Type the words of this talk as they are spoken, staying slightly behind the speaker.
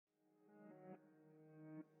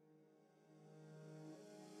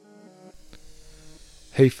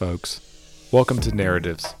Hey folks, welcome to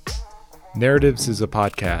Narratives. Narratives is a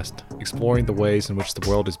podcast exploring the ways in which the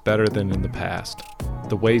world is better than in the past,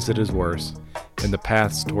 the ways it is worse, and the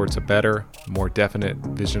paths towards a better, more definite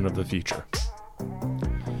vision of the future.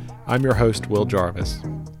 I'm your host, Will Jarvis,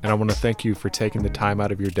 and I want to thank you for taking the time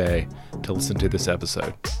out of your day to listen to this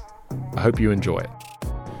episode. I hope you enjoy it.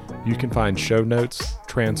 You can find show notes,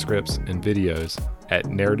 transcripts, and videos at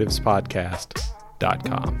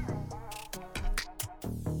narrativespodcast.com.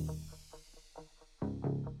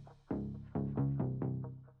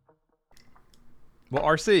 Well,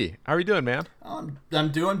 RC, how are you doing, man?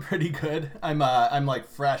 I'm doing pretty good. I'm like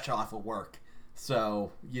fresh off of work,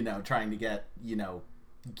 so trying to get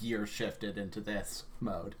gear shifted into this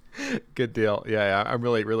mode. Good deal. Yeah, I'm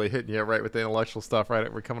really hitting you right with the intellectual stuff.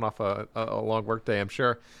 Right, we're coming off a long work day, I'm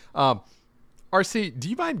sure. RC, do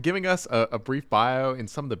you mind giving us a brief bio and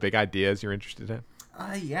some of the big ideas you're interested in?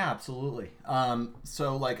 Yeah, absolutely.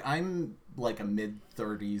 So like I'm like a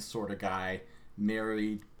mid-30s sort of guy,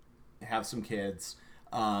 married, have some kids.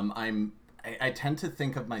 I tend to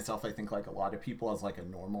think of myself, I think like a lot of people, as like a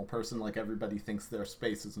normal person. Like everybody thinks their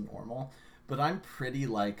space is normal, but I'm pretty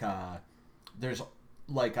like there's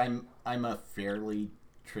like I'm a fairly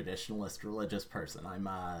traditionalist religious person.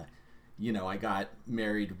 I got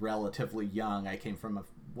married relatively young. I came from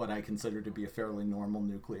what I consider to be a fairly normal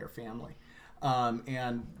nuclear family.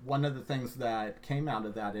 And one of the things that came out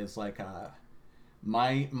of that is like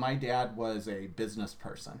my dad was a business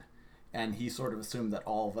person, and he sort of assumed that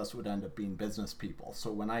all of us would end up being business people.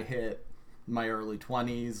 So when I hit my early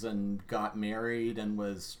 20s and got married and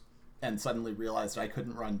suddenly realized I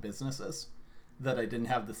couldn't run businesses, that I didn't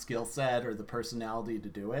have the skill set or the personality to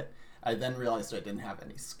do it, I then realized I didn't have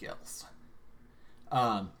any skills.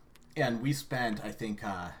 And we spent, I think,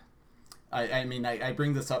 I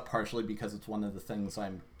bring this up partially because it's one of the things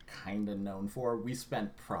I'm kind of known for. We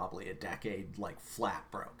spent probably a decade like flat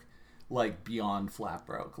broke, like beyond flat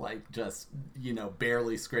broke, like just,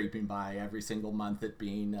 barely scraping by every single month, it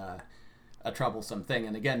being a troublesome thing.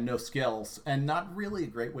 And again, no skills and not really a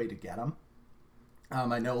great way to get them.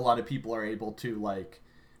 I know a lot of people are able to like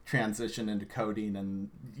transition into coding, and,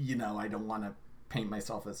 I don't want to paint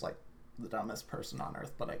myself as like the dumbest person on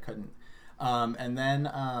earth, but I couldn't. And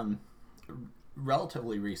then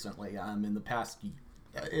relatively recently, in the past,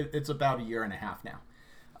 it's about a year and a half now,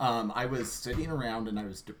 I was sitting around and I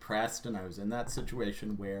was depressed, and I was in that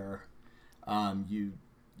situation where you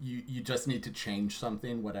just need to change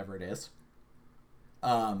something, whatever it is.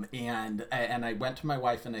 And I went to my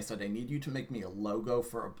wife and I said, I need you to make me a logo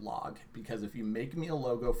for a blog, because if you make me a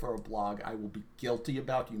logo for a blog, I will be guilty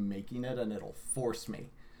about you making it, and it'll force me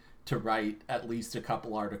to write at least a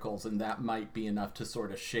couple articles, and that might be enough to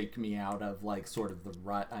sort of shake me out of like sort of the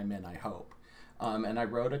rut I'm in, I hope. And I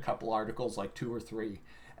wrote a couple articles, like 2 or 3,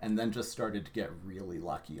 and then just started to get really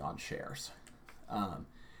lucky on shares.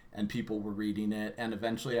 And people were reading it, and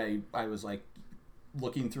eventually I was like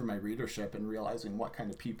looking through my readership and realizing what kind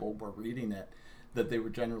of people were reading it, that they were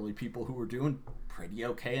generally people who were doing pretty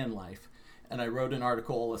okay in life. And I wrote an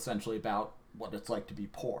article essentially about what it's like to be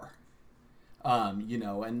poor.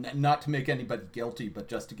 And not to make anybody guilty, but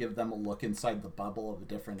just to give them a look inside the bubble of a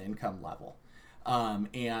different income level.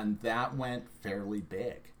 And that went fairly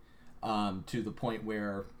big, to the point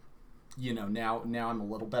where, now I'm a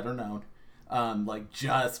little better known, like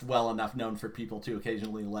just well enough known for people to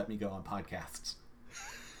occasionally let me go on podcasts.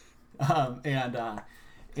 And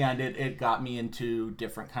it got me into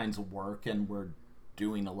different kinds of work, and we're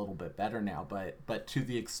doing a little bit better now, but to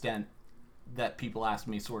the extent that people ask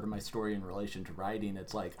me sort of my story in relation to writing,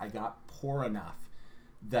 it's like I got poor enough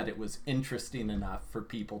that it was interesting enough for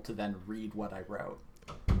people to then read what I wrote.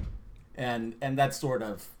 And that's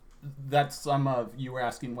some of, you were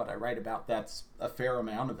asking what I write about, that's a fair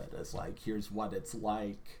amount of it, is like, here's what it's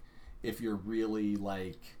like if you're really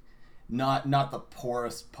like not the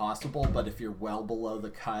poorest possible, but if you're well below the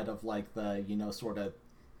cut of like the, sort of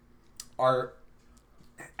art.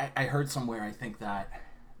 I heard somewhere, I think that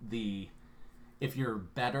if you're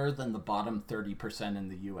better than the bottom 30% in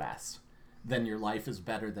the US, then your life is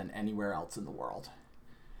better than anywhere else in the world.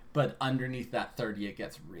 But underneath that 30, it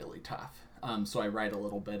gets really tough. So I write a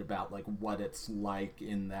little bit about like what it's like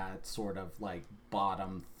in that sort of like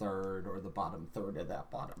bottom third, or the bottom third of that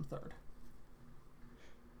bottom third.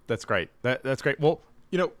 That's great. That's great. Well,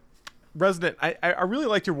 Resident, I really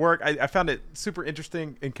liked your work. I found it super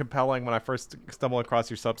interesting and compelling when I first stumbled across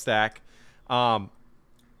your Substack.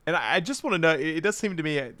 And I just want to know, it does seem to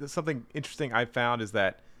me something interesting I found is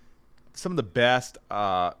that some of the best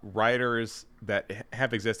writers that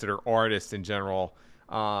have existed, or artists in general,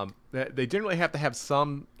 they generally have to have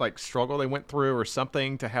some like struggle they went through or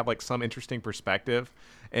something to have like some interesting perspective,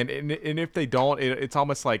 and if they don't, it's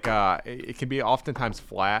almost like it can be oftentimes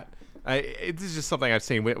flat. This is just something I've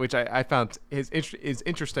seen, which I found is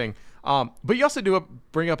interesting. But you also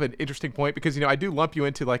bring up an interesting point because I do lump you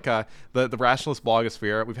into like the rationalist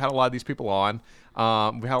blogosphere. We've had a lot of these people on.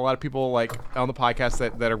 We've had a lot of people like on the podcast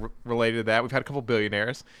that are related to that. We've had a couple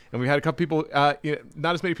billionaires, and we've had a couple people,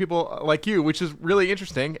 not as many people like you, which is really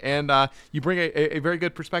interesting. And you bring a very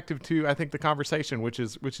good perspective to, I think, the conversation, which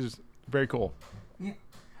is very cool. Yeah.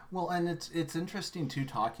 Well, and it's interesting too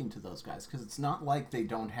talking to those guys because it's not like they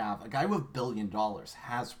don't have a guy with $1 billion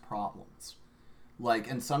has problems,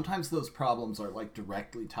 like, and sometimes those problems are like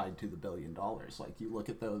directly tied to the $1 billion. Like you look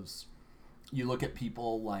at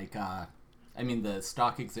people like, the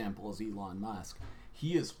stock example is Elon Musk.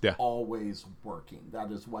 He is always working.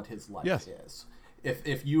 That is what his life is.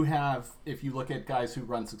 If you look at guys who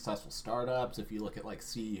run successful startups, if you look at like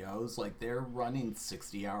CEOs, like they're running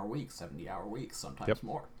 60-hour weeks, 70-hour weeks, sometimes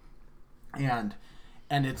more. And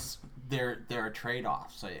it's there are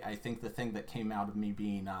trade-offs. I think the thing that came out of me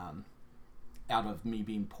being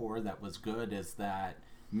poor that was good is that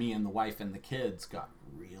me and the wife and the kids got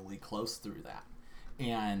really close through that.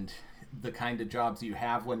 And the kind of jobs you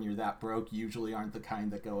have when you're that broke usually aren't the kind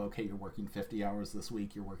that go, okay, you're working 50 hours this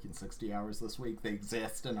week, you're working 60 hours this week. They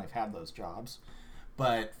exist, and I've had those jobs.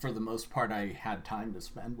 But for the most part, I had time to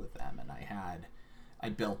spend with them, and I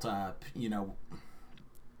built up,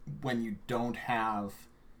 when you don't have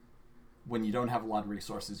a lot of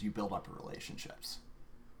resources, you build up relationships.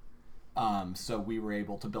 So we were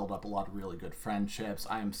able to build up a lot of really good friendships.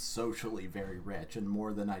 I am socially very rich, and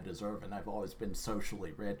more than I deserve, and I've always been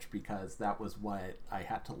socially rich because that was what I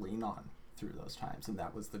had to lean on through those times, and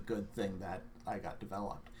that was the good thing that I got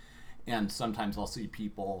developed. And sometimes I'll see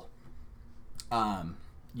people, one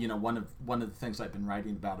of the things I've been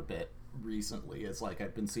writing about a bit recently is like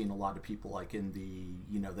I've been seeing a lot of people like in the,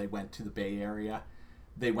 they went to the Bay Area,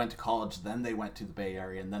 they went to college, then they went to the Bay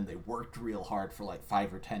Area, and then they worked real hard for like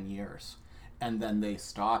 5 or 10 years, and then they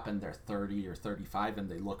stop and they're 30 or 35 and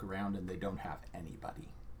they look around and they don't have anybody.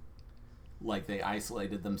 Like they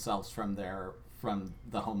isolated themselves from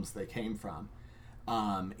the homes they came from,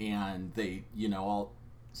 and they,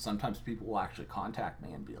 sometimes people will actually contact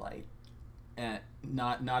me and be like,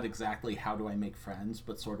 not exactly how do I make friends,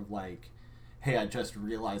 but sort of like, hey, I just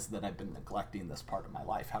realized that I've been neglecting this part of my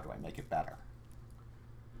life. How do I make it better?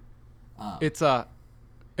 It's a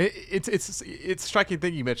striking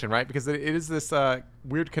thing you mentioned, right? Because it is this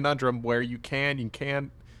weird conundrum where you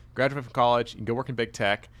can graduate from college, you can go work in big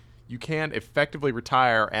tech, you can effectively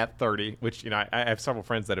retire at 30, which I have several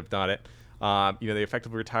friends that have done it. They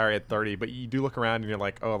effectively retire at 30, but you do look around and you're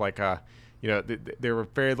like, oh, like there were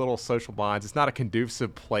very little social bonds. It's not a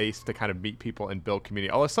conducive place to kind of meet people and build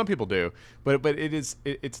community. Although some people do, but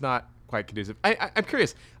it's not quite conducive. I'm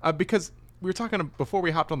curious because we were talking before we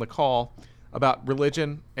hopped on the call about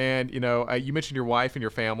religion, and you mentioned your wife and your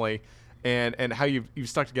family, and how you've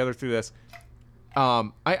stuck together through this.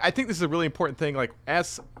 I think this is a really important thing. Like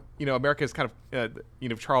as America is kind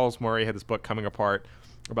of Charles Murray had this book Coming Apart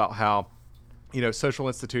about how social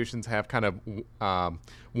institutions have kind of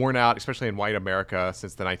worn out, especially in white America,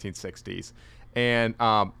 since the 1960s. And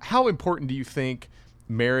how important do you think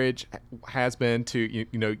marriage has been to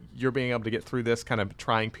you're being able to get through this kind of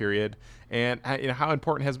trying period, and how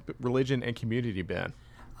important has religion and community been?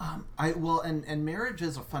 And marriage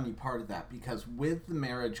is a funny part of that, because with the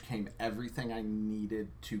marriage came everything I needed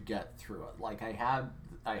to get through it. Like I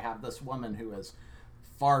have this woman who is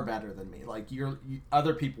far better than me. Like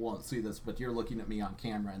other people won't see this, but you're looking at me on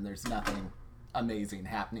camera and there's nothing amazing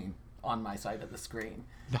happening on my side of the screen.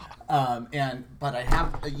 But I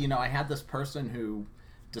had this person who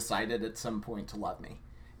decided at some point to love me,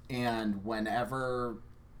 and whenever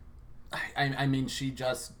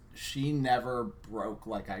she never broke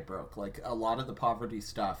like I broke. Like a lot of the poverty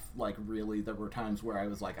stuff, like really there were times where I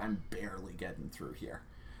was like, I'm barely getting through here.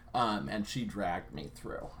 And she dragged me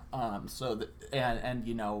through.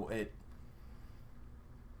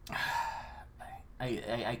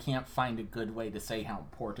 I can't find a good way to say how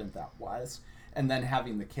important that was. And then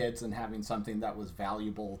having the kids and having something that was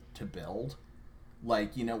valuable to build.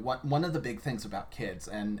 Like, one of the big things about kids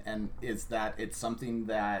and is that it's something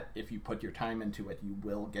that if you put your time into it, you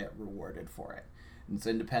will get rewarded for it. And it's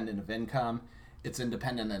independent of income. It's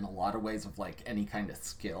independent in a lot of ways of like any kind of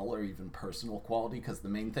skill or even personal quality, because the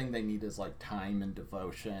main thing they need is like time and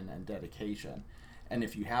devotion and dedication. And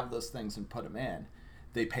if you have those things and put them in,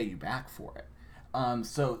 they pay you back for it.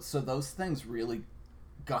 So those things really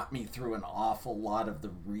got me through an awful lot of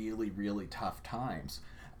the really, really tough times.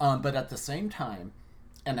 But at the same time,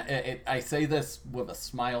 and I say this with a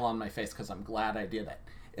smile on my face because I'm glad I did it.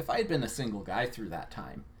 If I had been a single guy through that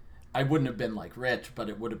time, I wouldn't have been like rich, but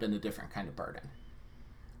it would have been a different kind of burden.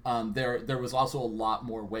 There was also a lot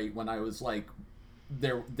more weight when I was like,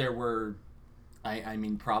 there were, I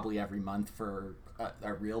mean, probably every month for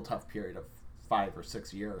a real tough period of 5 or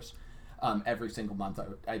 6 years. Every single month,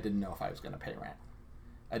 I didn't know if I was going to pay rent.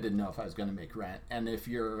 I didn't know if I was going to make rent. And if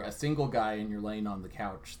you're a single guy and you're laying on the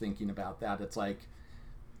couch thinking about that, it's like,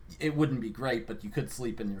 it wouldn't be great, but you could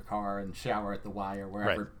sleep in your car and shower at the Y or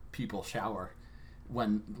wherever right. people shower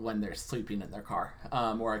when they're sleeping in their car.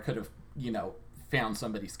 Or I could have, found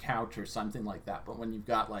somebody's couch or something like that. But when you've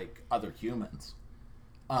got like other humans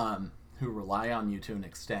who rely on you to an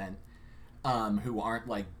extent, who aren't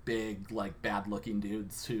like big, like bad looking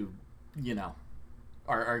dudes who,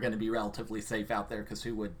 are going to be relatively safe out there because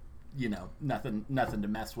who would, nothing to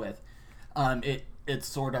mess with. It's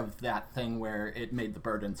sort of that thing where it made the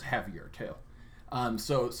burdens heavier too.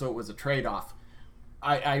 So it was a trade-off.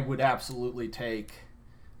 I would absolutely take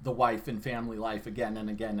the wife and family life again and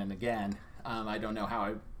again and again. I don't know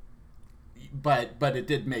how but it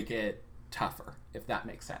did make it tougher, if that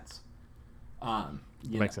makes sense.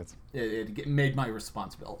 Makes sense. It made my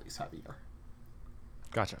responsibilities heavier.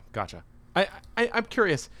 Gotcha. I'm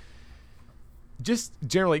curious, just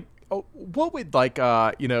generally, what would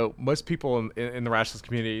most people in the rationalist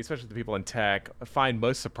community, especially the people in tech, find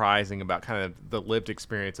most surprising about kind of the lived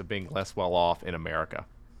experience of being less well off in America?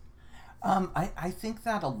 I think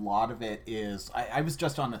that a lot of it is, I was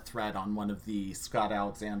just on a thread on one of the Scott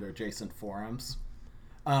Alexander adjacent forums.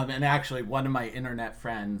 And actually, one of my internet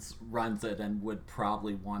friends runs it and would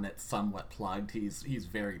probably want it somewhat plugged. He's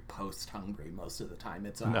very post hungry most of the time.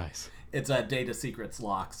 Nice. It's a Data Secrets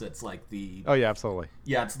Locks. It's like the oh yeah, absolutely.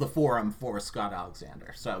 Yeah, it's the forum for Scott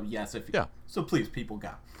Alexander. So yes, so please people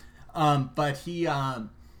go. But he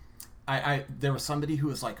there was somebody who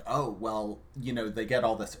was like, oh well, they get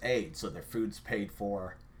all this aid, so their food's paid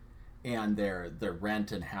for, and their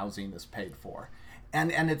rent and housing is paid for.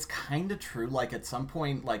 And it's kind of true. Like at some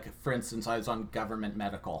point, like for instance, I was on government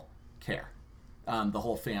medical care. The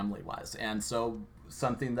whole family was. And so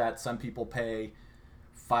something that some people pay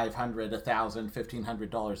 $500, $1,000,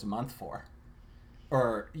 $1,500 a month for,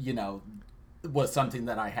 or, was something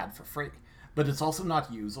that I had for free. But it's also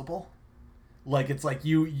not usable. Like it's like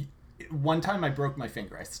one time I broke my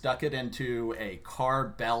finger. I stuck it into a car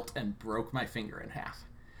belt and broke my finger in half.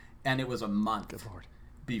 And it was a month. Good Lord.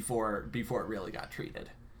 Before it really got treated,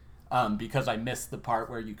 because I missed the part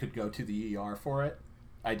where you could go to the ER for it.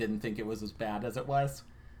 I didn't think it was as bad as it was,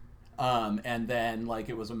 and then like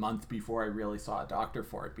it was a month before I really saw a doctor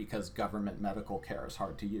for it, because government medical care is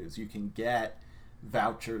hard to use. You can get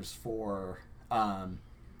vouchers for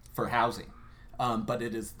housing, but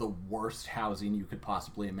it is the worst housing you could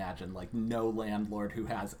possibly imagine. Like no landlord who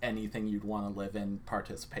has anything you'd want to live in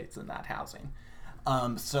participates in that housing.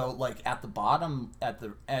 So like at the bottom,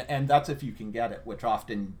 and that's if you can get it, which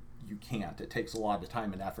often you can't. It takes a lot of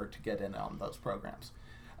time and effort to get in on those programs.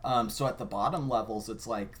 So at the bottom levels, it's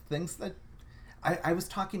like things that I was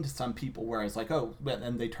talking to some people where I was like, oh,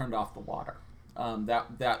 and they turned off the water.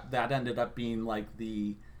 That ended up being like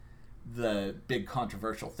the big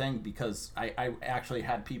controversial thing, because I actually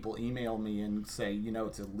had people email me and say,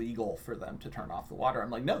 it's illegal for them to turn off the water.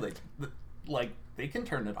 I'm like, no, they can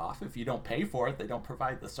turn it off. If you don't pay for it, they don't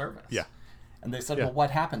provide the service. Yeah. And they said, well,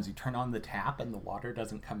 what happens? You turn on the tap and the water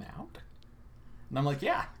doesn't come out? And I'm like,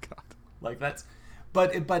 yeah. God. Like that's,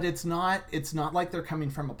 but it's not like they're coming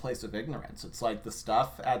from a place of ignorance. It's like the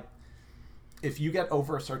stuff if you get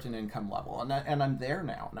over a certain income level, and I'm there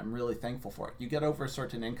now, and I'm really thankful for it. You get over a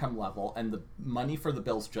certain income level, and the money for the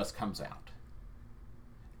bills just comes out.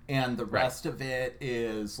 And the rest of it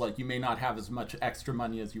is like, you may not have as much extra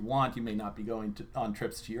money as you want. You may not be going on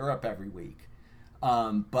trips to Europe every week.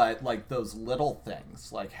 But like those little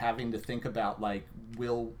things, like having to think about like,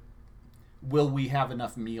 will we have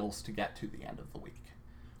enough meals to get to the end of the week?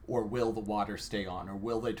 Or will the water stay on? Or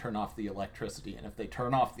will they turn off the electricity? And if they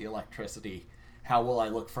turn off the electricity, how will I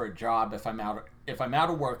look for a job if I'm out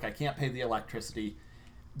of work? I can't pay the electricity.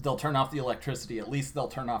 They'll turn off the electricity. At least they'll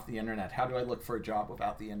turn off the internet. How do I look for a job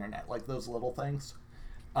without the internet? Like those little things.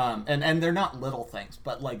 And they're not little things,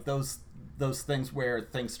 but like those things where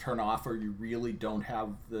things turn off, or you really don't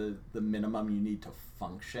have the minimum you need to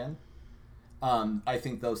function. I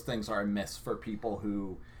think those things are a miss for people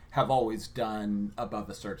who have always done above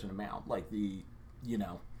a certain amount. Like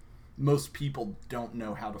most people don't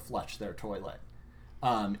know how to flush their toilet.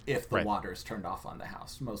 if the Right. water is turned off on the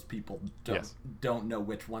house. Most people Yes. don't know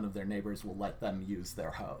which one of their neighbors will let them use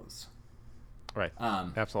their hose. Right.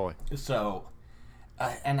 Absolutely. So,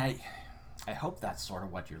 and I hope that's sort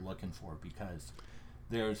of what you're looking for, because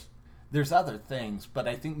there's other things, but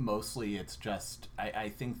I think mostly it's just I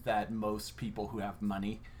think that most people who have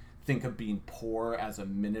money think of being poor as a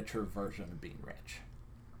miniature version of being rich.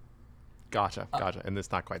 Gotcha. And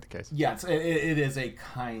that's not quite the case. Yes, it is a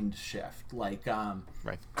kind shift. Like,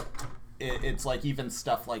 Right. it's like even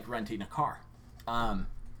stuff like renting a car.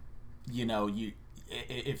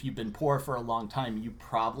 If you've been poor for a long time, you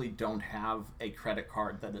probably don't have a credit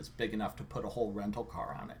card that is big enough to put a whole rental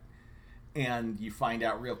car on it. And you find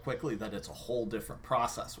out real quickly that it's a whole different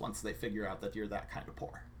process once they figure out that you're that kind of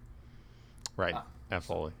poor. Right.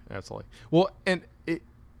 Absolutely. Well, and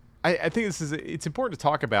I think it's important to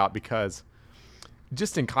talk about, because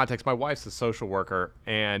just in context, my wife's a social worker,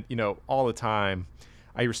 and all the time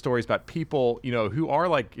I hear stories about people who are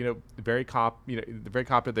like very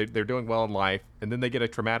competent, they're doing well in life, and then they get a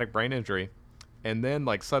traumatic brain injury, and then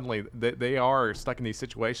like suddenly they are stuck in these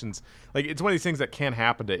situations. Like, it's one of these things that can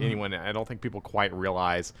happen to anyone. I don't think people quite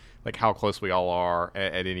realize like how close we all are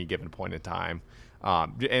at any given point in time.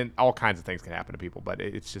 And all kinds of things can happen to people, but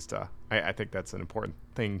it's just I think that's an important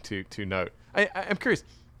thing to note. I'm curious,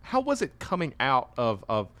 how was it coming out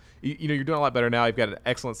of you're doing a lot better now. You've got an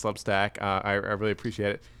excellent Substack. I really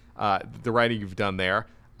appreciate it. The writing you've done there,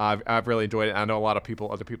 I've really enjoyed it. I know a lot of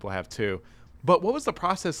other people have too. But what was the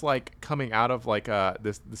process like coming out of like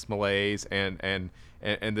this malaise and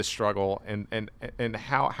this struggle, and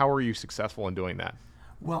how were you successful in doing that?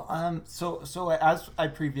 Well, so as I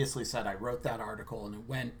previously said, I wrote that article, and it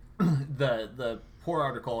went the poor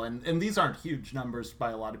article, and these aren't huge numbers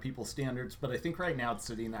by a lot of people's standards, but I think right now it's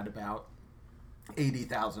sitting at about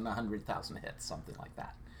 80,000, 100,000 hits, something like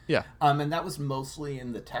that. Yeah. And that was mostly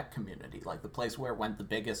in the tech community. Like, the place where it went the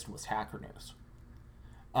biggest was Hacker News.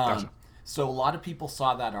 Gotcha. So a lot of people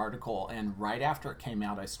saw that article, and right after it came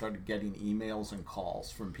out, I started getting emails and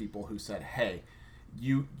calls from people who said, "Hey,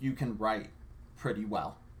 you can write pretty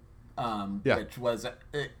well," which was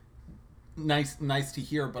nice to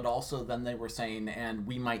hear. But also, then they were saying, "And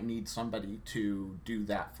we might need somebody to do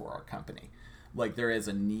that for our company. Like, there is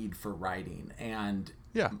a need for writing." And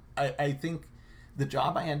I think the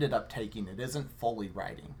job I ended up taking, it isn't fully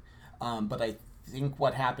writing, but I think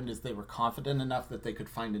what happened is they were confident enough that they could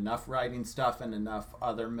find enough writing stuff and enough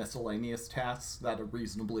other miscellaneous tasks that a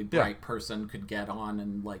reasonably bright person could get on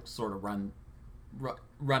and like sort of run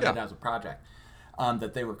it as a project,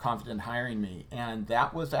 that they were confident hiring me. And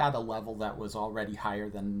that was at a level that was already higher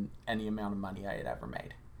than any amount of money I had ever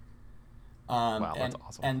made. Wow, that's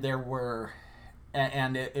awesome. And there were,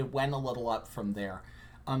 and it went a little up from there.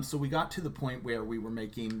 So we got to the point where we were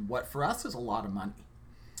making what for us is a lot of money.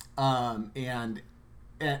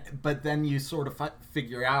 But then you sort of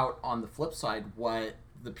figure out on the flip side what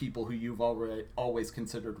the people who you've always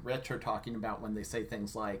considered rich are talking about when they say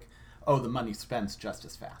things like, "Oh, the money spends just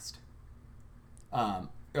as fast."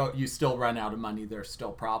 You still run out of money. There's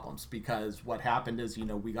still problems, because what happened is,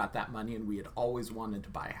 we got that money and we had always wanted to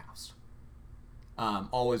buy a house.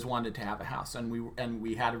 Always wanted to have a house, and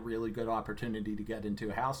we had a really good opportunity to get into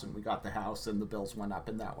a house, and we got the house, and the bills went up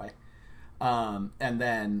in that way. And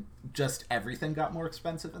then just everything got more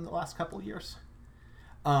expensive in the last couple of years.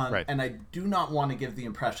 Right. And I do not want to give the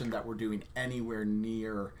impression that we're doing anywhere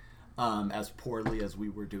near as poorly as we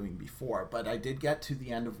were doing before. But I did get to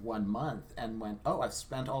the end of 1 month and went, "Oh, I've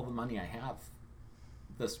spent all the money I have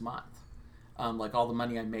this month." Like, all the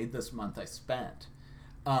money I made this month, I spent.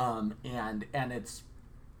 And it's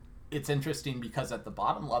interesting, because at the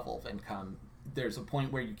bottom level of income, there's a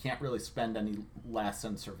point where you can't really spend any less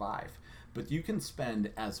and survive. But you can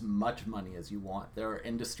spend as much money as you want. There are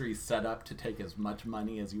industries set up to take as much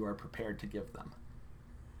money as you are prepared to give them.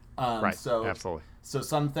 Right. So, absolutely. So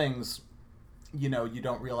some things, you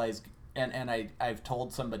don't realize, and I've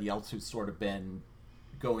told somebody else who's sort of been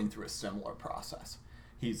going through a similar process.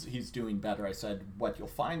 He's doing better. I said, what you'll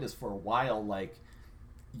find is, for a while, like,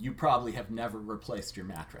 you probably have never replaced your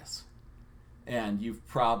mattress. And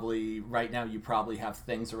right now you probably have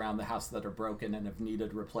things around the house that are broken and have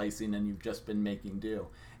needed replacing, and you've just been making do.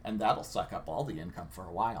 And that'll suck up all the income for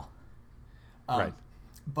a while. Right.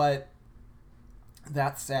 But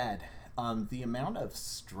that said, the amount of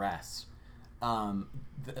stress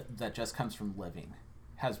that just comes from living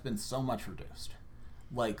has been so much reduced.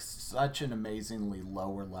 Like, such an amazingly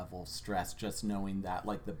lower level of stress, just knowing that,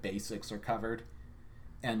 like, the basics are covered.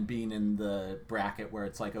 And being in the bracket where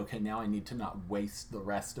it's like, okay, now I need to not waste the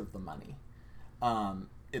rest of the money.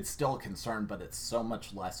 it's still a concern, but it's so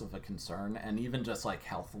much less of a concern. And even just like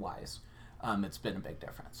health wise, it's been a big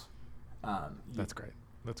difference. That's great.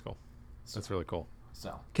 That's cool. That's really cool.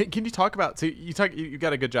 So can you talk about, so you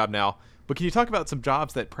got a good job now, but can you talk about some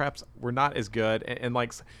jobs that perhaps were not as good and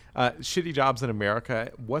like shitty jobs in America,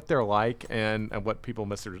 what they're like and what people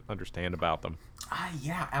misunderstand about them?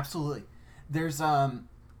 Yeah, absolutely. There's a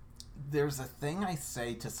thing I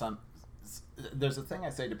say to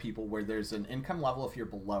people where there's an income level. If you're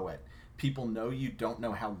below it, people know you don't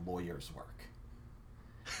know how lawyers work.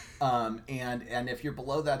 And if you're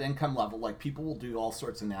below that income level, like people will do all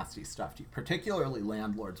sorts of nasty stuff to you, particularly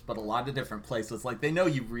landlords, but a lot of different places. Like they know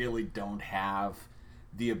you really don't have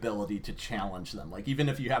the ability to challenge them. Like even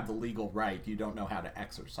if you have the legal right, you don't know how to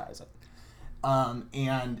exercise it.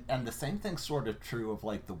 And the same thing's sort of true of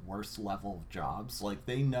like the worst level of jobs. Like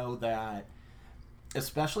they know that,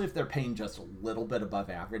 especially if they're paying just a little bit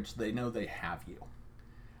above average, they know they have you.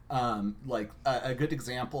 Like a good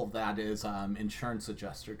example of that is insurance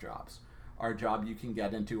adjuster jobs. Our job you can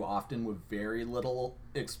get into often with very little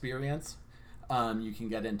experience. You can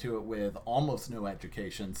get into it with almost no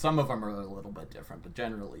education. Some of them are a little bit different, but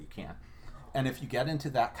generally you can. And if you get into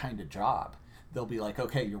that kind of job, they'll be like,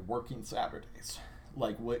 okay, you're working Saturdays,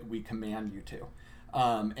 like what we command you to.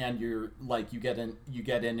 And you're like, you get in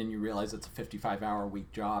and you realize it's a 55-hour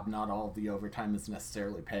week job. Not all of the overtime is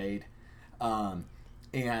necessarily paid.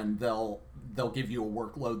 And they'll give you a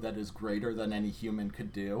workload that is greater than any human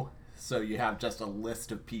could do. So you have just a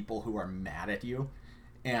list of people who are mad at you,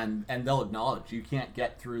 and they'll acknowledge you can't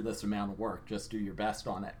get through this amount of work. Just do your best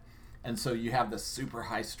on it. And so you have this super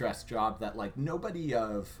high stress job that like nobody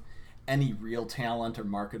of any real talent or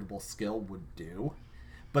marketable skill would do.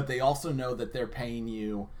 But they also know that they're paying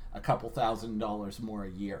you a couple $1,000s more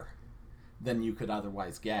a year than you could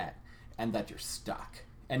otherwise get, and that you're stuck.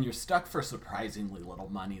 And you're stuck for surprisingly little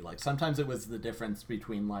money. Like sometimes it was the difference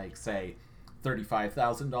between like say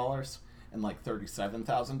 $35,000 and like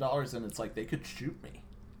 $37,000, and it's like they could shoot me.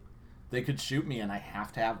 They could shoot me, and I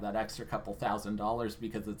have to have that extra couple $1,000s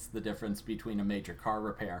because it's the difference between a major car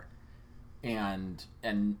repair and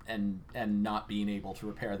not being able to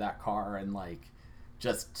repair that car and like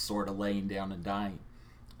just sort of laying down and dying.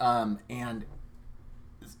 And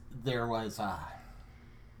there was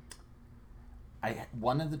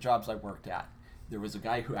one of the jobs I worked at, there was a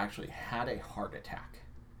guy who actually had a heart attack.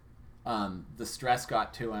 The stress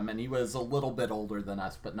got to him, and he was a little bit older than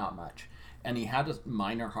us, but not much. And he had a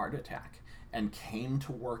minor heart attack and came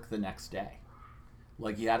to work the next day.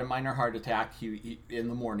 Like he had a minor heart attack. He in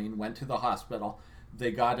the morning went to the hospital. They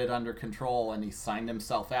got it under control, and he signed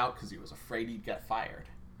himself out because he was afraid he'd get fired.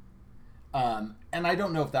 And I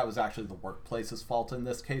don't know if that was actually the workplace's fault in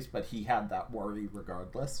this case, but he had that worry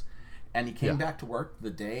regardless. And he came back to work the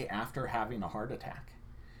day after having a heart attack.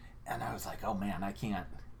 And I was like, oh man, I can't.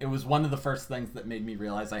 It was one of the first things that made me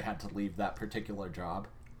realize I had to leave that particular job.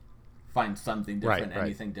 Find something different,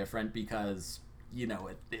 anything different, because, you know,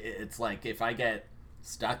 it's like if I get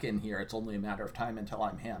stuck in here, it's only a matter of time until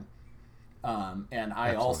I'm him. And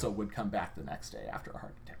I also would come back the next day after a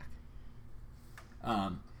heart attack.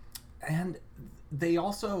 And they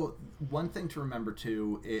also, one thing to remember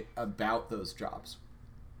too about those jobs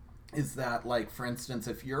is that, like, for instance,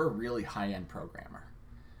 if you're a really high-end programmer,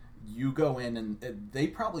 you go in and they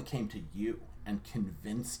probably came to you and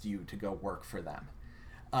convinced you to go work for them.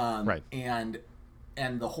 And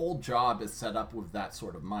the whole job is set up with that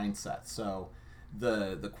sort of mindset. So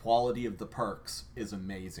the quality of the perks is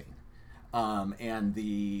amazing. And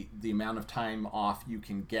the amount of time off you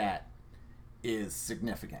can get is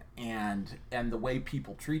significant. And the way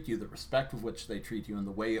people treat you, the respect with which they treat you, and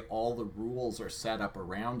the way all the rules are set up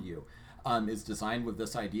around you is designed with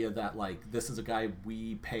this idea that, like, this is a guy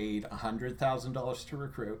we paid $100,000 to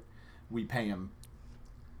recruit. We pay him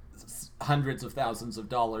hundreds of thousands of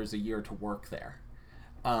dollars a year to work there.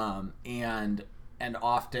 And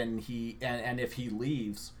often if he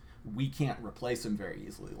leaves, we can't replace him very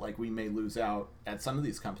easily. Like, we may lose out at some of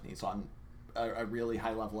these companies on a really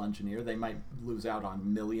high level engineer. They might lose out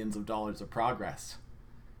on millions of dollars of progress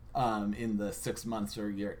in the 6 months or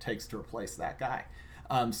a year it takes to replace that guy.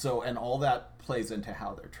 And all that plays into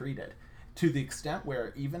how they're treated, to the extent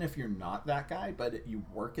where even if you're not that guy, but you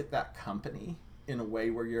work at that company in a way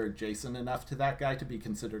where you're adjacent enough to that guy to be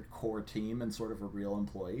considered core team and sort of a real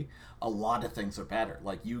employee, a lot of things are better.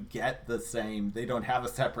 Like, you get the same, they don't have a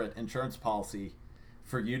separate insurance policy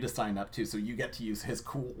for you to sign up to, so you get to use his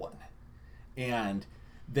cool one. And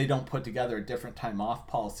they don't put together a different time off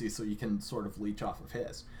policy so you can sort of leech off of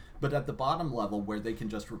his. But at the bottom level, where they can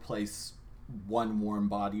just replace one warm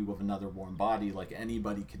body with another warm body, like,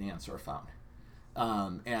 anybody can answer a phone.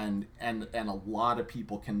 And a lot of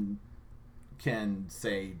people can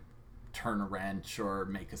say turn a wrench or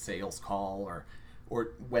make a sales call, or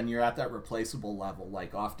when you're at that replaceable level,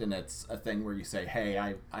 like often it's a thing where you say, hey,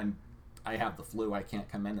 I have the flu, I can't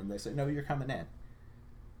come in, and they say, no, you're coming in,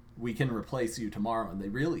 we can replace you tomorrow, and they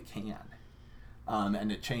really can.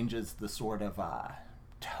 And it changes the sort of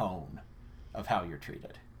tone of how you're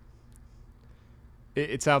treated.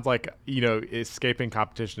 It sounds like, escaping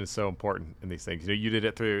competition is so important in these things. You did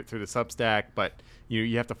it through the Substack, but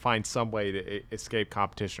you have to find some way to escape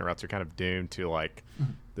competition, or else you're kind of doomed to like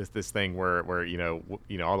this thing where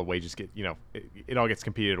all the wages get, it all gets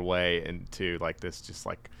competed away into like this, just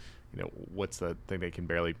like, what's the thing that can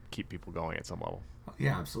barely keep people going at some level.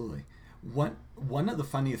 Yeah, absolutely. One of the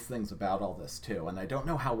funniest things about all this too, and I don't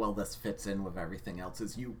know how well this fits in with everything else,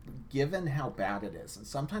 is given how bad it is, and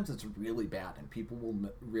sometimes it's really bad, and people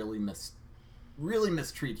will really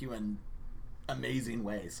mistreat you in amazing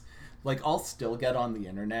ways. Like, I'll still get on the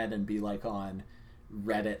internet and be like on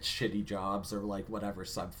Reddit shitty jobs or like whatever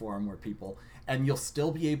subforum where people, and you'll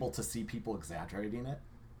still be able to see people exaggerating it.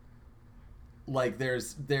 Like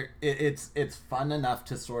it's fun enough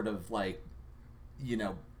to sort of like,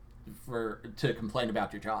 to complain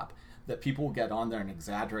about your job, that people will get on there and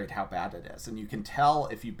exaggerate how bad it is, and you can tell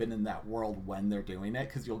if you've been in that world when they're doing it,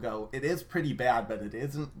 because you'll go, it is pretty bad, but it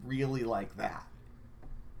isn't really like that.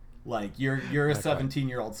 Like you're a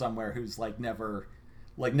 17-year-old somewhere who's never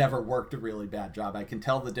worked a really bad job. I can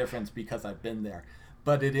tell the difference because I've been there,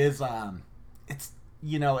 but it is it's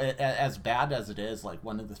as bad as it is, like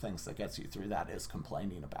one of the things that gets you through that is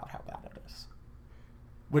complaining about how bad it is.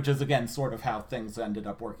 Which is, again, sort of how things ended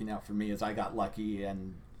up working out for me, is I got lucky,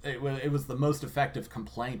 and it was the most effective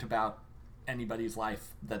complaint about anybody's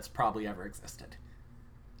life that's probably ever existed.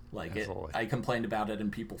 Like, I complained about it,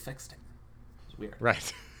 and people fixed it. It's weird.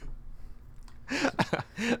 Right.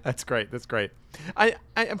 That's great.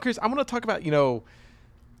 I'm curious. I want to talk about,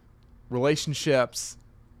 relationships,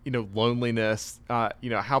 loneliness,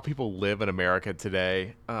 how people live in America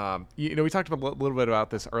today. We talked a little bit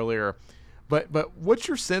about this earlier. But what's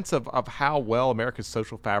your sense of how well America's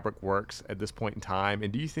social fabric works at this point in time?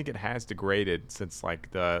 And do you think it has degraded since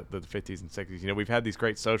like the 50s and 60s? We've had these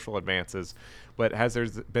great social advances, but has there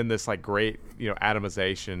been this like great,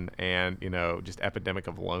 atomization and, just epidemic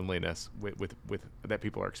of loneliness with that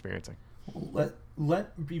people are experiencing?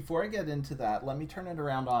 Before I get into that, let me turn it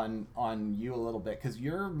around on you a little bit, because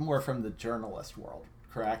you're more from the journalist world.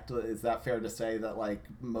 Correct? Is that fair to say that like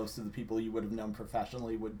most of the people you would have known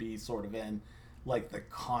professionally would be sort of in like the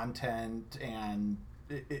content, and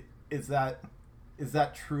is that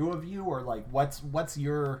true of you, or like what's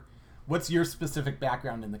your specific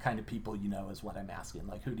background in the kind of people is what I'm asking?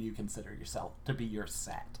 Like, who do you consider yourself to be your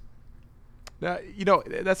set?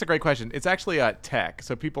 That's a great question. It's actually tech,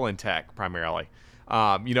 so people in tech primarily.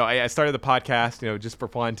 I started the podcast just for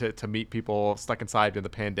fun to meet people stuck inside during the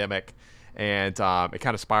pandemic. And it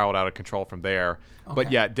kind of spiraled out of control from there. Okay.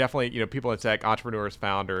 But yeah, definitely, people in tech, entrepreneurs,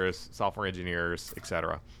 founders, software engineers,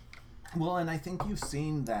 etc. Well, and I think you've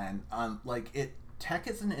seen then, tech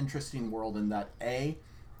is an interesting world in that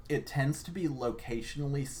it tends to be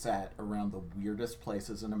locationally set around the weirdest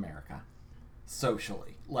places in America,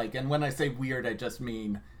 socially. Like, and when I say weird, I just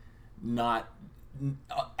mean not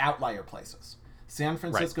outlier places. San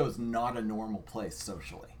Francisco is not a normal place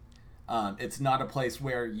socially. It's not a place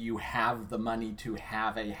where you have the money to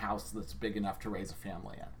have a house that's big enough to raise a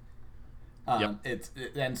family in.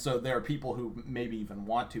 And so there are people who maybe even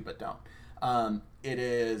want to but don't. It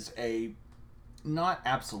is a not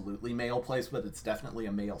absolutely male place, but it's definitely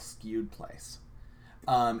a male skewed place.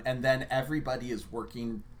 And then everybody is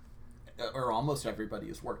working, or almost everybody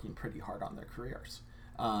is working pretty hard on their careers.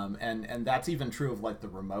 And that's even true of like the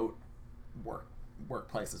remote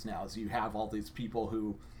workplaces now, is you have all these people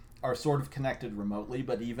who are sort of connected remotely,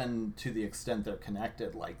 but even to the extent they're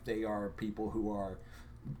connected, like they are people who are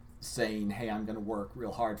saying, hey, I'm going to work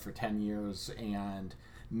real hard for 10 years and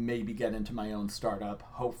maybe get into my own startup.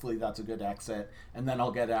 Hopefully that's a good exit. And then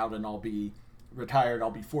I'll get out and I'll be retired.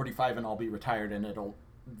 I'll be 45 and I'll be retired, and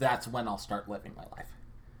that's when I'll start living my life.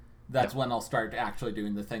 That's when I'll start actually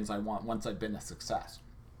doing the things I want once I've been a success.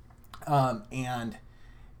 And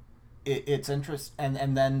it's interesting.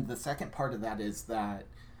 And then the second part of that is that,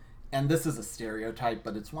 and this is a stereotype,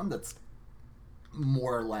 but it's one that's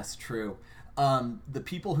more or less true. The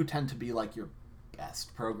people who tend to be like your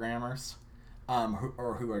best programmers,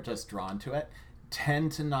 who are just drawn to it,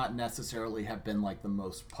 tend to not necessarily have been like the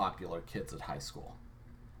most popular kids at high school.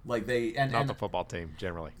 Like they not the football team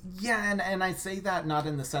generally. Yeah, and I say that not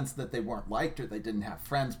in the sense that they weren't liked or they didn't have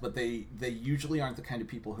friends, but they usually aren't the kind of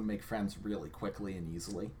people who make friends really quickly and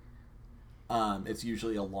easily. It's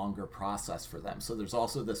usually a longer process for them. So there's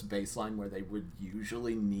also this baseline where they would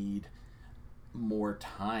usually need more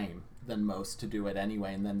time than most to do it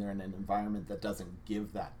anyway, and then they're in an environment that doesn't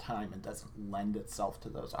give that time and doesn't lend itself to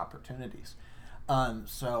those opportunities.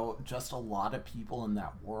 So just a lot of people in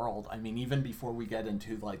that world. I mean, even before we get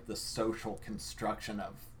into like the social construction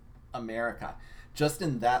of America, just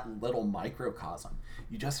in that little microcosm,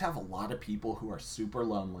 you just have a lot of people who are super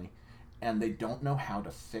lonely and they don't know how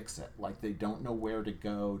to fix it. Like they don't know where to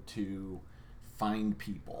go to find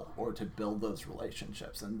people or to build those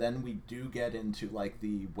relationships. And then we do get into like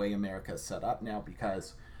the way America is set up now,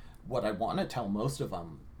 because what I want to tell most of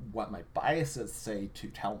them, what my biases say to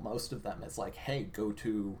tell most of them is like, hey, go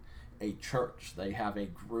to a church. They have a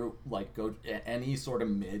group, like go any sort of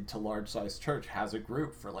mid to large size church has a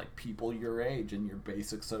group for like people your age and your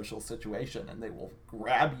basic social situation, and they will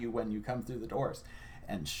grab you when you come through the doors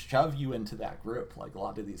and shove you into that group, like a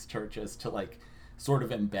lot of these churches, to like sort of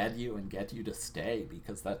embed you and get you to stay,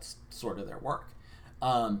 because that's sort of their work.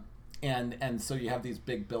 And so you have these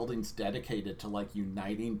big buildings dedicated to like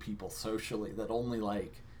uniting people socially that only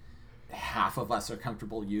like half of us are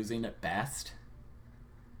comfortable using at best,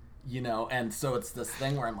 you know. And so it's this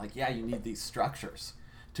thing where I'm like, yeah, you need these structures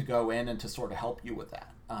to go in and to sort of help you with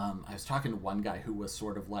that. I was talking to one guy who was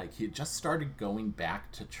sort of like, he had just started going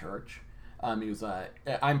back to church.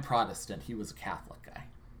 I'm Protestant, he was a Catholic guy,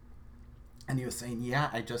 and he was saying, yeah,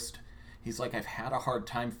 he's like, I've had a hard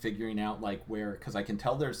time figuring out like where, because I can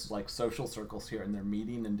tell there's like social circles here and they're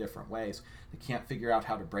meeting in different ways. I can't figure out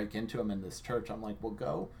how to break into them in this church. I'm like, well,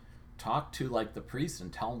 go talk to like the priest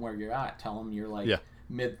and tell him where you're at. Tell him you're like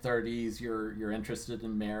mid-30s, you're interested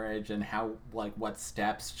in marriage, and how, like, what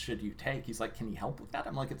steps should you take. He's like, can he help with that?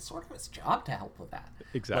 I'm like, it's sort of his job to help with that.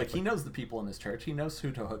 Exactly. Like, he knows the people in his church. He knows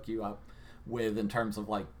who to hook you up with in terms of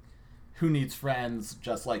like who needs friends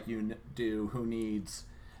just like you do, who needs.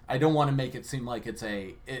 I don't want to make it seem like it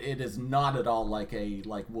is not at all like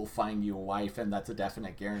we'll find you a wife and that's a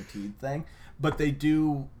definite guaranteed thing, but they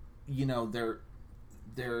do, you know,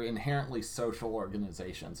 they're inherently social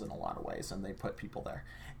organizations in a lot of ways, and they put people there.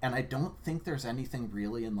 And I don't think there's anything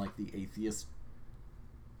really in like the atheist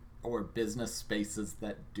or business spaces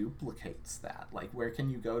that duplicates that. Like, where can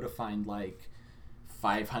you go to find like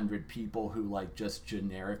 500 people who like just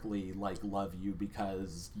generically like love you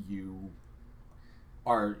because you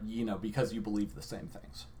are, you know, because you believe the same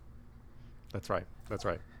things? That's right.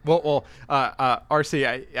 Well,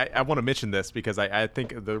 RC, I want to mention this because I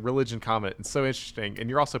think the religion comment is so interesting, and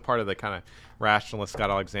you're also part of the kind of rationalist Scott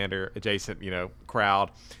Alexander adjacent, you know, crowd.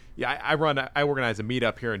 Yeah, I organize a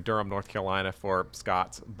meetup here in Durham, North Carolina for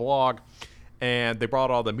Scott's blog, and they brought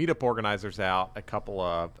all the meetup organizers out a couple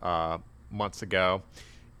of months ago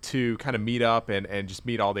to kind of meet up and just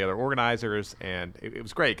meet all the other organizers, and it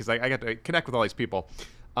was great because I got to connect with all these people.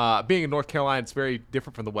 Being in North Carolina, it's very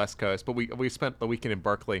different from the West Coast, but we spent the weekend in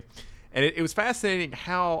Berkeley, and it was fascinating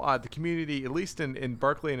how the community, at least in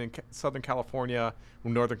Berkeley and in Southern California,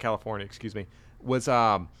 Northern California, excuse me, was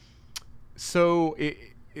so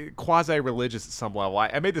quasi-religious at some level.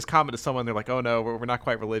 I made this comment to someone. They're like, "Oh no, we're not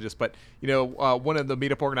quite religious," but you know, one of the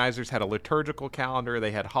meetup organizers had a liturgical calendar.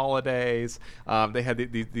 They had holidays. They had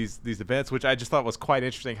these events, which I just thought was quite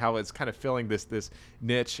interesting. How it's kind of filling this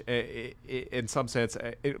niche in some sense,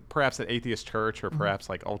 perhaps an atheist church or perhaps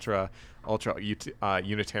like ultra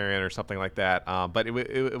Unitarian or something like that. But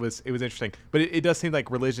it was interesting. But it does seem like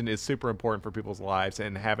religion is super important for people's lives,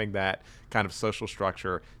 and having that kind of social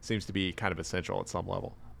structure seems to be kind of essential at some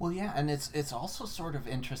level. Well, yeah, and it's also sort of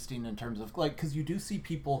interesting in terms of like, because you do see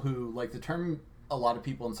people who, like, the term a lot of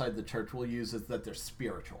people inside the church will use is that they're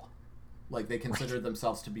spiritual. Like, they consider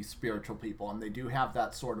themselves to be spiritual people, and they do have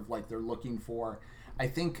that sort of like, they're looking for. I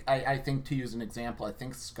think to use an example, I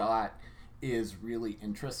think Scott is really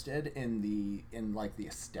interested in the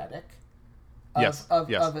aesthetic of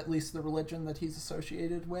at least the religion that he's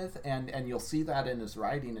associated with, and you'll see that in his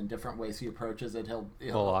writing in different ways he approaches it. He'll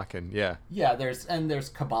there's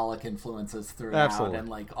Kabbalic influences throughout. Absolutely. And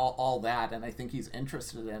like all that, and I think he's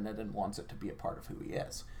interested in it and wants it to be a part of who he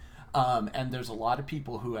is. And there's a lot of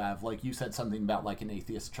people who have, like you said, something about like an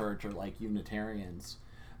atheist church or like Unitarians,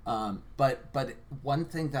 but one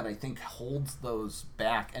thing that I think holds those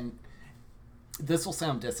back, and this will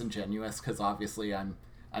sound disingenuous because obviously I'm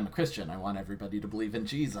a Christian. I want everybody to believe in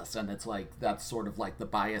Jesus, and it's like that's sort of like the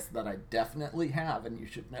bias that I definitely have, and you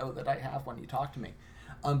should know that I have when you talk to me.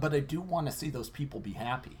 But I do want to see those people be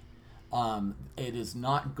happy. It is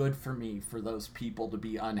not good for me for those people to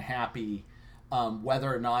be unhappy,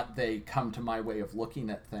 whether or not they come to my way of looking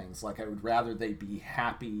at things. Like, I would rather they be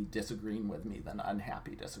happy disagreeing with me than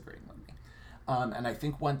unhappy disagreeing with me. And I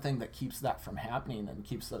think one thing that keeps that from happening and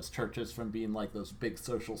keeps those churches from being like those big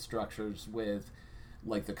social structures with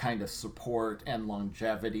like the kind of support and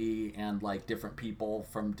longevity and like different people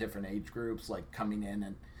from different age groups like coming in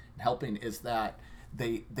and helping is that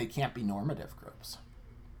they can't be normative groups.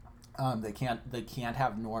 They can't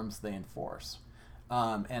have norms they enforce.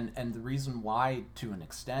 And the reason why, to an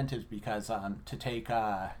extent, is because to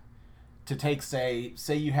take say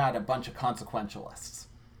you had a bunch of consequentialists,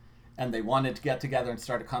 and they wanted to get together and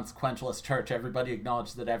start a consequentialist church. Everybody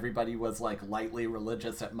acknowledged that everybody was like lightly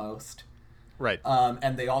religious at most, Right.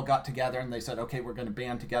 and they all got together and they said, "Okay, we're going to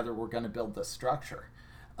band together. We're going to build this structure."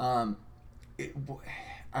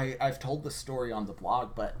 I've told this story on the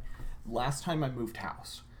blog, but last time I moved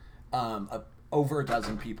house, over a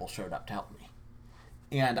dozen people showed up to help me.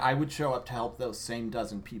 And I would show up to help those same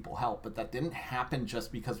dozen people help, but that didn't happen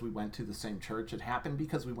just because we went to the same church. It happened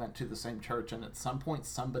because we went to the same church, and at some point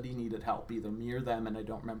somebody needed help, either me or them, and I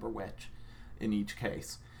don't remember which in each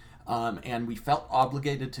case. And we felt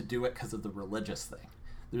obligated to do it because of the religious thing.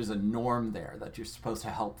 There's a norm there that you're supposed to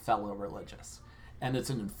help fellow religious. And it's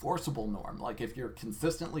an enforceable norm. Like, if you're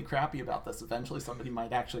consistently crappy about this, eventually somebody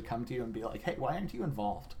might actually come to you and be like, "Hey, why aren't you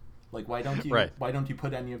involved? Like, why don't you Right. why don't you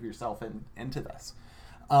put any of yourself into this?"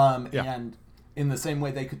 Yeah. And in the same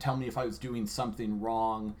way, they could tell me if I was doing something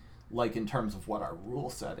wrong, like in terms of what our rule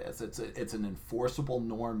set is. It's an enforceable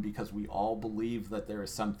norm because we all believe that there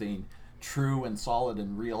is something true and solid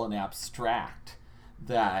and real and abstract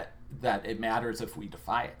that it matters if we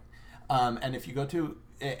defy it. And if you go to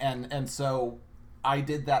and so I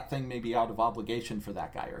did that thing maybe out of obligation for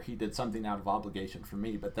that guy, or he did something out of obligation for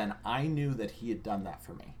me, but then I knew that he had done that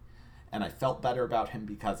for me, and I felt better about him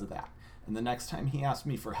because of that. And the next time he asked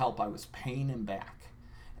me for help, I was paying him back.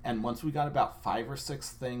 And once we got about 5 or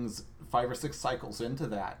 6 cycles into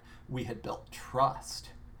that, we had built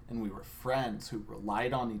trust, and we were friends who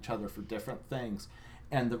relied on each other for different things.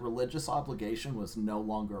 And the religious obligation was no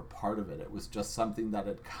longer a part of it. It was just something that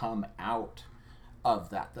had come out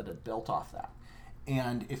of that had built off that.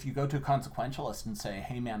 And if you go to a consequentialist and say,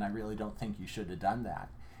 "Hey man, I really don't think you should have done that,"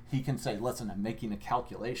 he can say, "Listen, I'm making a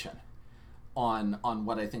calculation on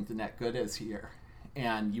what I think the net good is here,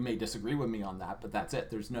 and you may disagree with me on that, but that's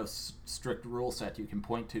it. There's no strict rule set you can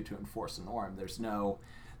point to enforce a norm. There's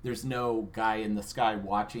no guy in the sky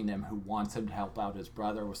watching him who wants him to help out his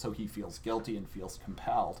brother so he feels guilty and feels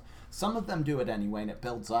compelled." Some of them do it anyway, and it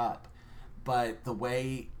builds up, but the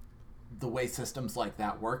way systems like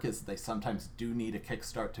that work is they sometimes do need a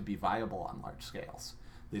kickstart to be viable on large scales.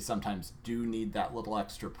 They sometimes do need that little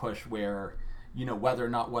extra push where, whether or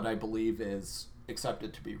not what I believe is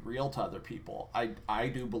accepted to be real to other people, I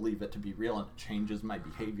do believe it to be real, and it changes my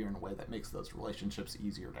behavior in a way that makes those relationships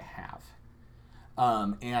easier to have.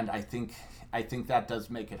 And I think that does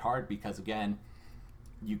make it hard because, again,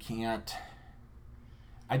 you can't...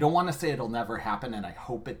 I don't want to say it'll never happen, and I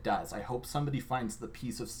hope it does. I hope somebody finds the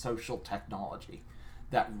piece of social technology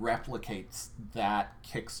that replicates that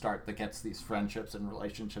kickstart that gets these friendships and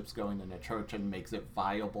relationships going in a church and makes it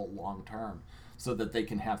viable long term so that they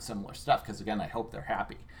can have similar stuff. Because, again, I hope they're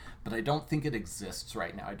happy. But I don't think it exists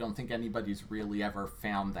right now. I don't think anybody's really ever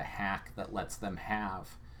found the hack that lets them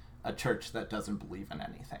have a church that doesn't believe in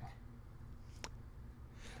anything.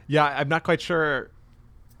 Yeah, I'm not quite sure.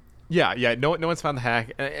 Yeah. No one's found the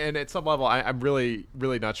hack, and at some level, I'm really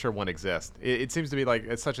not sure one exists. It seems to be like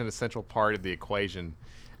it's such an essential part of the equation,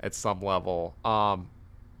 at some level.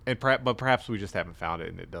 But perhaps we just haven't found it,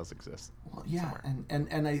 and it does exist. Well, yeah,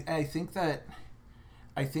 and I think that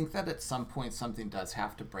at some point something does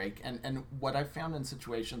have to break. And what I've found in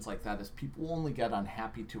situations like that is people only get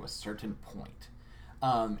unhappy to a certain point,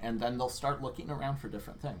 and then they'll start looking around for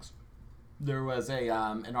different things. There was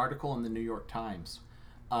an article in the New York Times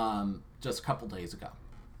just a couple days ago,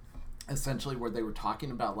 essentially where they were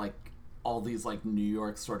talking about like all these like New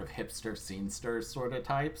York sort of hipster scenesters sort of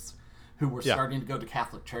types who were starting to go to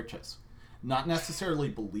Catholic churches, not necessarily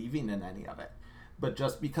believing in any of it, but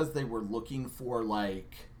just because they were looking for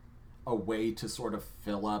like a way to sort of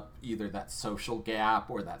fill up either that social gap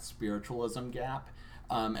or that spiritualism gap,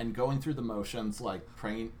 and going through the motions, like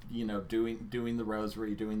praying, doing the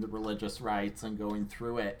rosary, doing the religious rites, and going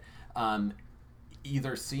through it,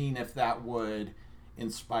 either seeing if that would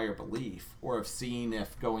inspire belief, or if seeing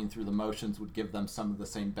if going through the motions would give them some of the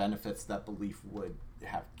same benefits that belief would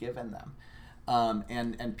have given them.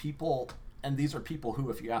 And these are people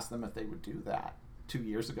who, if you asked them if they would do that 2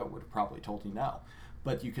 years ago, would have probably told you no.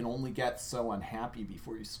 but you can only get so unhappy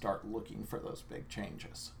before you start looking for those big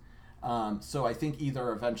changes. So I think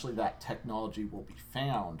either eventually that technology will be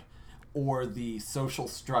found, or the social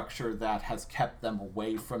structure that has kept them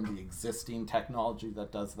away from the existing technology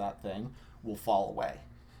that does that thing will fall away,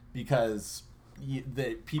 because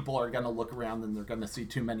the people are going to look around and they're going to see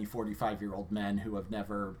too many 45-year-old men who have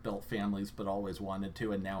never built families but always wanted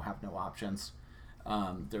to and now have no options.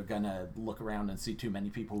 They're going to look around and see too many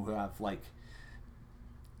people who have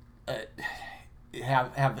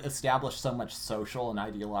have established so much social and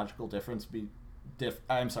ideological distance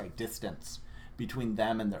between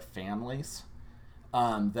them and their families,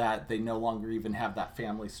 that they no longer even have that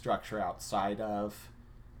family structure outside of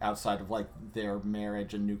like their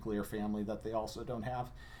marriage and nuclear family that they also don't have.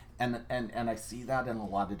 And I see that in a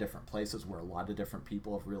lot of different places where a lot of different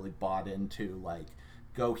people have really bought into like,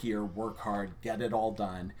 go here, work hard, get it all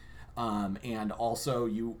done. And also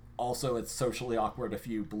it's socially awkward if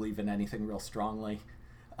you believe in anything real strongly.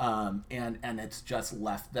 And it's just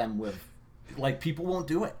left them with, like, people won't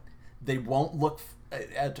do it. They won't look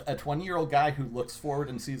at a 20-year-old guy who looks forward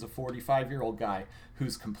and sees a 45-year-old guy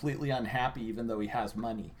who's completely unhappy even though he has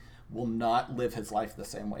money will not live his life the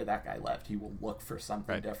same way that guy lived. He will look for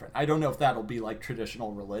something different. I don't know if that'll be like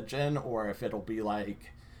traditional religion or if it'll be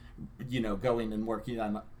like, going and working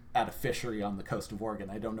at a fishery on the coast of Oregon.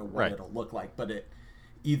 I don't know what it'll look like, but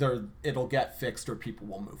it'll get fixed or people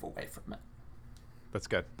will move away from it. That's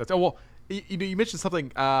good. You mentioned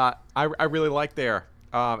something I really like there.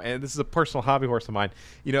 And this is a personal hobby horse of mine.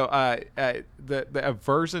 The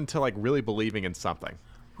aversion to like really believing in something.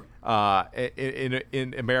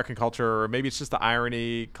 In American culture, or maybe it's just the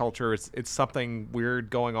irony culture. It's something weird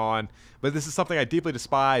going on. But this is something I deeply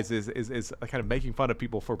despise. Is kind of making fun of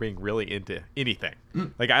people for being really into anything.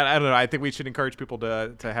 Like I don't know. I think we should encourage people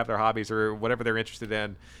to have their hobbies or whatever they're interested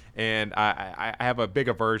in. And I have a big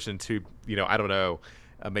aversion to I don't know,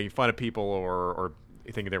 making fun of people or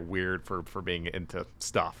thinking they're weird for being into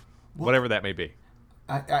stuff, whatever that may be.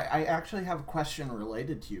 I actually have a question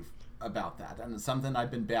related to you about that, and it's something I've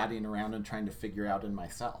been batting around and trying to figure out in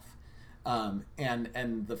myself.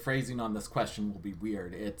 And the phrasing on this question will be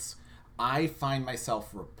weird. It's, I find myself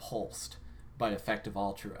repulsed by effective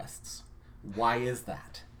altruists. Why is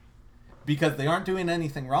that? Because they aren't doing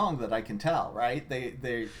anything wrong that I can tell, right?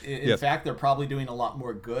 In fact, they're probably doing a lot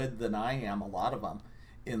more good than I am, a lot of them,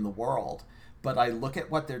 in the world. But I look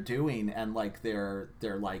at what they're doing and like their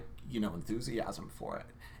like, enthusiasm for it.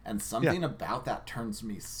 And something about that turns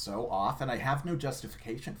me so off, and I have no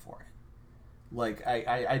justification for it. Like,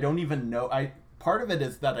 I don't even know. Part of it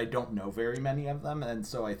is that I don't know very many of them, and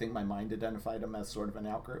so I think my mind identified them as sort of an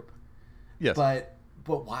outgroup. Yes. But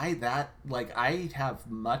why that? Like, I have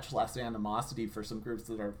much less animosity for some groups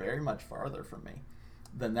that are very much farther from me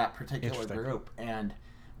than that particular group. And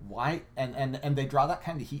why? And they draw that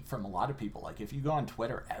kind of heat from a lot of people. Like, if you go on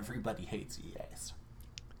Twitter, everybody hates EAs.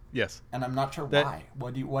 Yes. And I'm not sure why.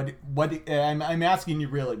 I'm asking you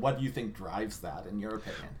really, what do you think drives that in your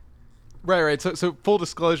opinion? Right. So full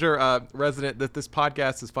disclosure, resident, that this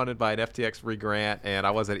podcast is funded by an FTX grant, and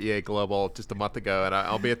I was at EA Global just a month ago, and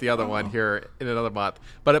I'll be at the other one here in another month.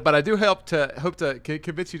 But I do hope to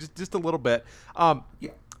convince you just a little bit.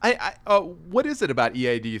 What is it about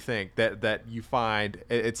EA, do you think, that you find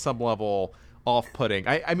at some level off-putting?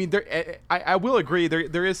 I mean, I will agree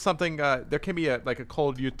there is something, there can be a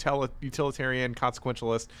cold utilitarian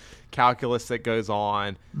consequentialist calculus that goes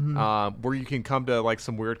on, where you can come to like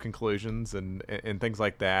some weird conclusions and things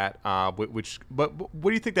like that, but what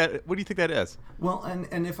do you think that is? Well,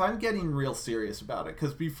 and if I'm getting real serious about it,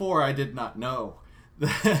 because before I did not know.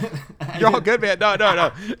 You're all good, man.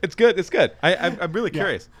 No. It's good. I'm really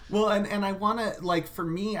curious. Well, and I want to, like, for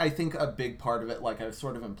me, I think a big part of it, like I was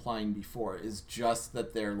sort of implying before, is just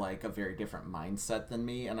that they're like a very different mindset than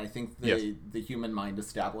me. And I think the human mind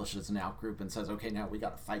establishes an outgroup and says, okay, now we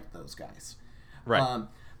got to fight those guys. Right.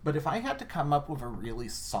 But if I had to come up with a really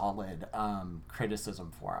solid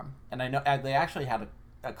criticism for them, and I know they actually had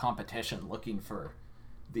a competition looking for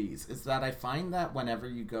these, is that I find that whenever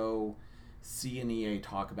you go see an EA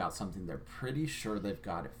talk about something, they're pretty sure they've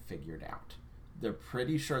got it figured out. They're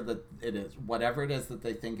pretty sure that it is, whatever it is that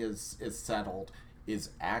they think is settled is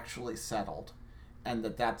actually settled, and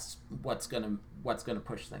that's what's gonna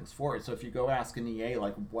push things forward. So if you go ask an EA,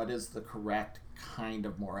 like, what is the correct kind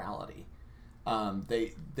of morality,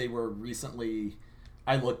 they were recently,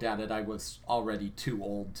 I looked at it, I was already too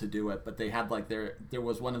old to do it, but they had like there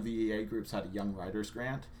was one of the EA groups had a young writers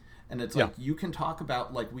grant. And it's like, you can talk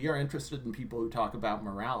about, like, we are interested in people who talk about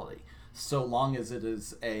morality, so long as it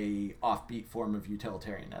is a offbeat form of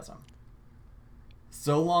utilitarianism.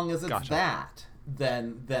 So long as it's that,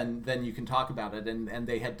 then you can talk about it. And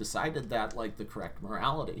they had decided that like the correct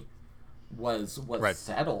morality was Right.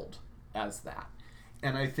 settled as that.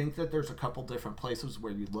 And I think that there's a couple different places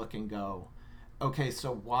where you look and go, okay,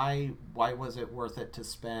 so why was it worth it to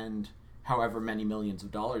spend however many millions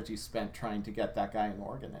of dollars you spent trying to get that guy in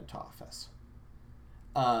Oregon into office?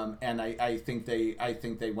 And I think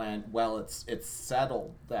they went, well, it's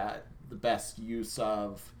settled that the best use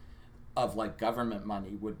of like government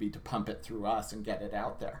money would be to pump it through us and get it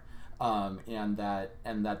out there. And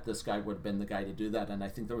that this guy would have been the guy to do that. And I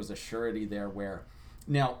think there was a surety there where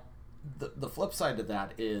now the flip side of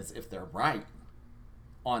that is if they're right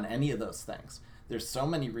on any of those things, there's so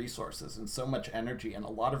many resources and so much energy and a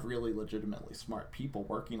lot of really legitimately smart people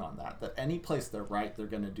working on that any place they're right, they're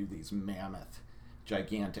going to do these mammoth,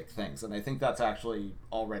 gigantic things. And I think that's actually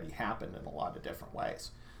already happened in a lot of different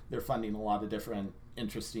ways. They're funding a lot of different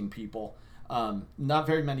interesting people. Not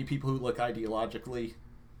very many people who look ideologically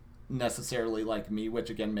necessarily like me, which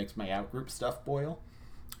again makes my outgroup stuff boil.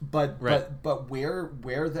 But Right. but where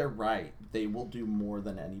they're right, they will do more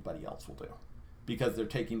than anybody else will do, because they're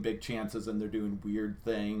taking big chances and they're doing weird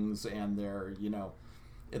things, and they're,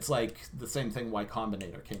 it's like the same thing Y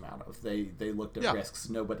Combinator came out of. They looked at Yeah. risks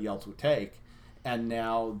nobody else would take, and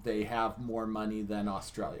now they have more money than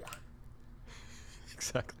Australia.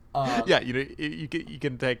 Exactly. Yeah, you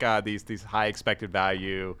can take these high expected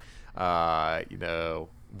value,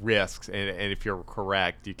 risks, and if you're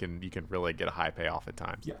correct, you can really get a high payoff at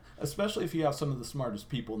times. Yeah, especially if you have some of the smartest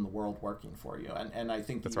people in the world working for you, and I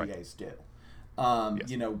think the That's right. EAs do.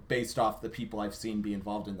 Yes. Based off the people I've seen be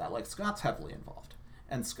involved in that. Like Scott's heavily involved,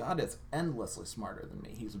 and Scott is endlessly smarter than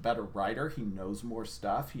me. He's a better writer. He knows more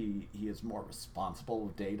stuff. He is more responsible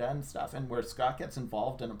with data and stuff. And where Scott gets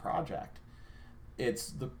involved in a project,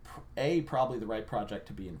 it's probably the right project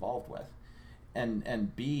to be involved with,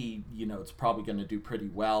 and B, it's probably going to do pretty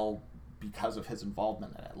well because of his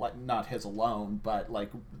involvement in it. Like, not his alone, but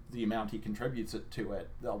like the amount he contributes to it,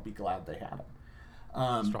 they'll be glad they had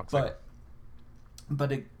him. Strong signal.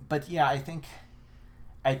 But yeah, I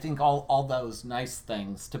think all those nice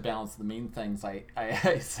things to balance the mean things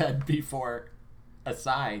I said before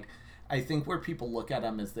aside, I think where people look at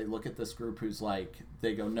them is they look at this group who's like,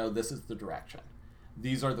 they go, no, this is the direction.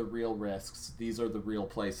 These are the real risks. These are the real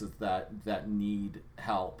places that need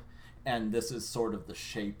help. And this is sort of the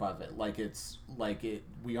shape of it.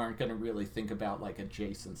 We aren't going to really think about like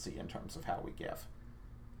adjacency in terms of how we give.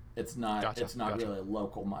 It's not Gotcha. really a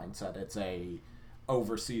local mindset. It's a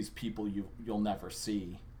overseas people you'll never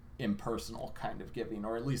see impersonal kind of giving,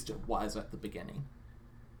 or at least it was at the beginning.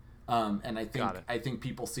 And I think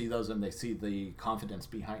people see those and they see the confidence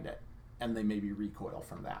behind it, and they maybe recoil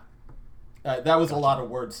from that. That was a lot of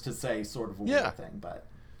words to say, sort of a weird thing, but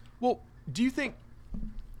Well, do you think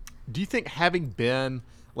having been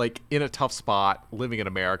like in a tough spot, living in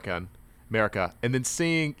America, and then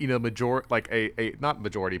seeing like a not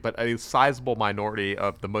majority, but a sizable minority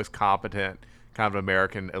of the most competent kind of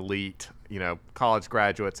American elite, college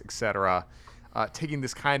graduates, etc., taking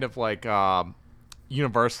this kind of like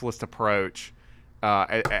universalist approach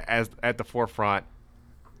as at the forefront,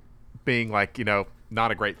 being like not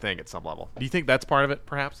a great thing at some level. Do you think that's part of it,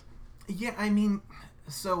 perhaps? yeah, I mean,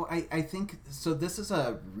 so I think so. This is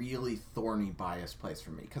a really thorny, biased place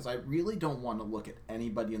for me, because I really don't want to look at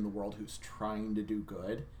anybody in the world who's trying to do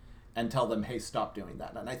good and tell them, hey, stop doing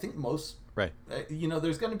that. And I think most, Right.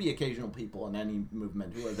 There's going to be occasional people in any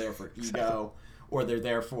movement who are there for ego, or they're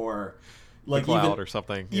there for like cloud or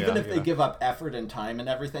something. Even Yeah, if they give up effort and time and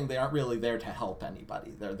everything, they aren't really there to help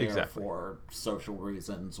anybody. They're there Exactly. for social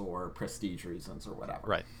reasons or prestige reasons or whatever.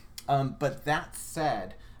 Right. But that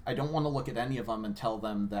said, I don't want to look at any of them and tell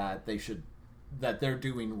them that they're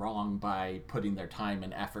doing wrong by putting their time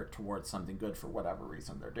and effort towards something good for whatever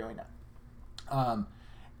reason they're doing it.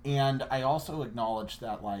 And I also acknowledge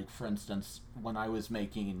that, like, for instance, when I was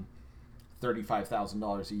making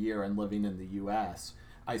 $35,000 a year and living in the U.S.,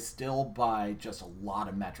 I still, by just a lot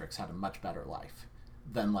of metrics, had a much better life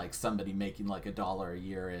than like somebody making like $1 a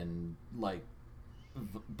year in like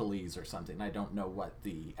Belize or something. I don't know what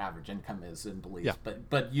the average income is in Belize, Yeah. but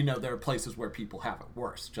there are places where people have it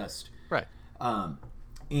worse. Just Right.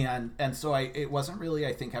 and so it wasn't really,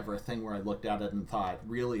 I think, ever a thing where I looked at it and thought,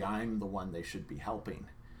 really, I'm the one they should be helping.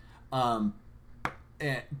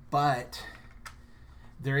 But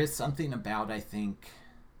there is something about, I think,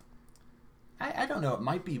 I don't know. It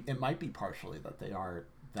might be partially that they are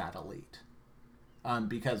that elite,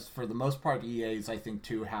 because for the most part, EAs, I think,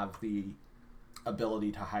 too, have the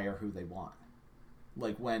ability to hire who they want.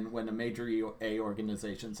 Like when a major EA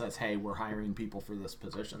organization says, "Hey, we're hiring people for this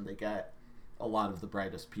position," they get a lot of the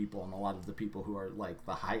brightest people and a lot of the people who are like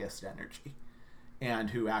the highest energy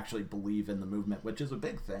and who actually believe in the movement, which is a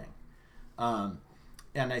big thing.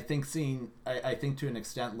 And I think I think to an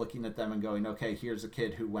extent looking at them and going, okay, here's a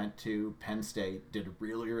kid who went to Penn State, did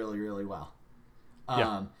really, really, really well.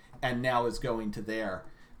 And now is going to there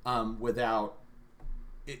without,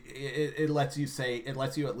 it lets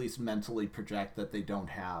you at least mentally project that they don't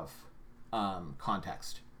have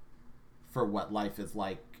context for what life is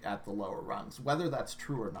like at the lower rungs, whether that's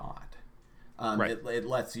true or not. It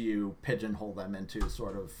lets you pigeonhole them into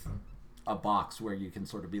sort of a box where you can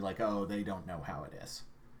sort of be like, oh, they don't know how it is.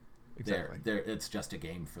 Exactly. It's just a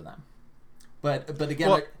game for them. But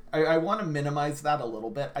again, I want to minimize that a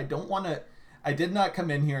little bit. I did not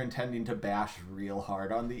come in here intending to bash real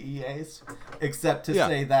hard on the EAs, except to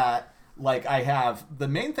say that, like, the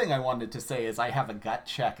main thing I wanted to say is I have a gut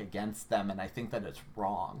check against them, and I think that it's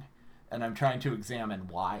wrong. And I'm trying to examine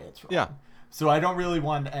why it's wrong. Yeah. So I don't really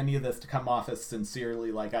want any of this to come off as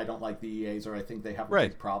sincerely like I don't like the EAs or I think they have a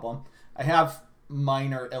big problem. I have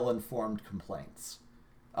minor ill-informed complaints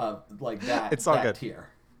of like that. It's all that good. Tier.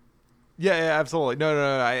 Yeah, absolutely. No.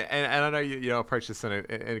 And I know you approach this in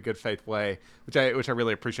a good faith way, which I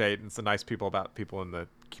really appreciate. And it's the nice about people in the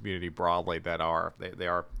community broadly that they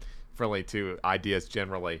are friendly to ideas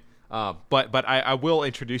generally. But I will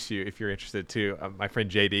introduce you, if you're interested, to my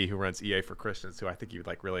friend JD, who runs EA for Christians, who I think you would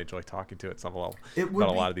like really enjoy talking to at some level about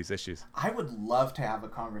a lot of these issues. I would love to have a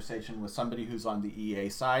conversation with somebody who's on the EA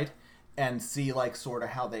side and see like sort of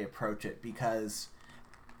how they approach it, because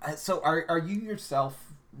so are you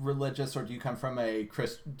yourself religious, or do you come from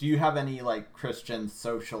do you have any like Christian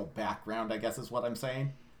social background, I guess is what I'm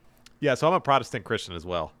saying? Yeah, so I'm a Protestant Christian as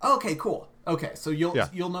well. Okay, cool. Okay, so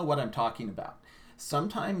you'll know what I'm talking about.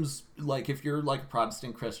 Sometimes, like, if you're like a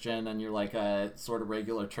Protestant Christian and you're like a sort of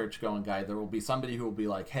regular church-going guy, there will be somebody who will be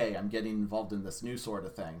like, hey, I'm getting involved in this new sort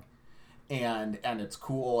of thing. And it's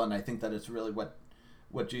cool, and I think that it's really what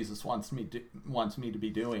Jesus wants me to be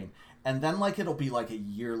doing. And then, like, it'll be like a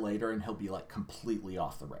year later and he'll be like completely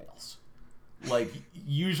off the rails. Like,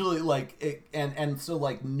 usually, like, and so,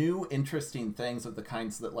 like, new interesting things of the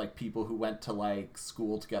kinds that, like, people who went to, like,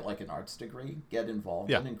 school to get, like, an arts degree get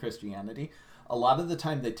involved in Christianity. A lot of the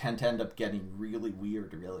time they tend to end up getting really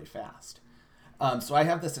weird really fast. So I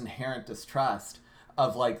have this inherent distrust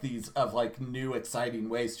of like new exciting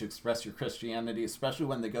ways to express your Christianity, especially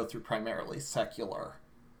when they go through primarily secular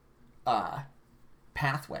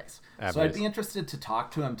pathways. So I'd be interested to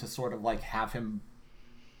talk to him to sort of like have him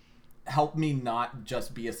help me not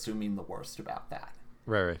just be assuming the worst about that.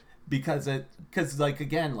 Right. Because like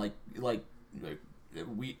again, like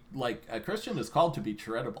we like a Christian is called to be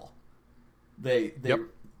charitable. Is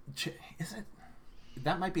it?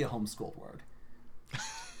 That might be a homeschooled word.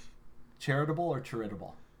 Charitable or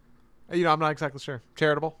charitable? I'm not exactly sure.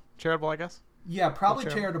 Charitable, I guess. Yeah, probably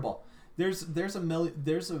charitable. There's a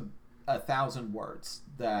 1,000 words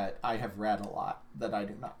that I have read a lot that I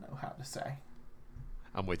do not know how to say.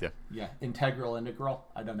 I'm with you. Yeah, integral.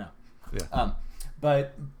 I don't know. Yeah.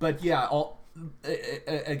 But yeah.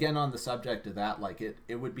 Again, on the subject of that, like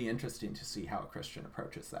it would be interesting to see how a Christian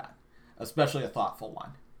approaches that. Especially a thoughtful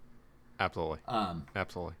one. Absolutely.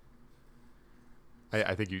 Absolutely.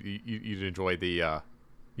 I think you'd enjoy the,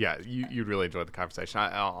 you'd really enjoy the conversation.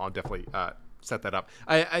 I'll definitely set that up.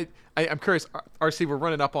 I'm curious, RC, we're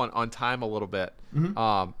running up on time a little bit.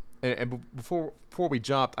 Mm-hmm. And before we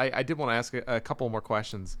jumped, I did want to ask a couple more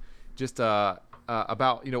questions, just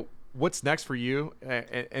about what's next for you,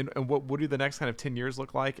 and what do the next kind of 10 years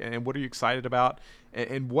look like, and what are you excited about,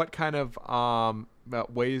 and what kind of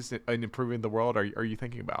ways in improving the world are you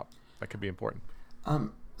thinking about that could be important?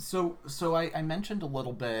 So I mentioned a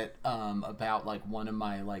little bit about like one of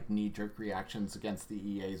my like knee-jerk reactions against the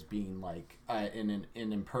EAs being like in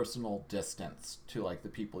an impersonal distance to like the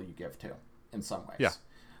people you give to in some ways. Yeah.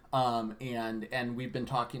 And we've been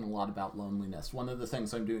talking a lot about loneliness. One of the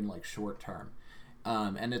things I'm doing like short term,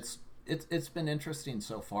 and it's been interesting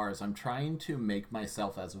so far, is I'm trying to make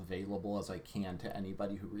myself as available as I can to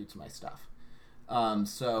anybody who reads my stuff.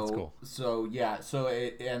 That's cool.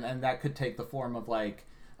 And that could take the form of like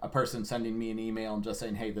a person sending me an email and just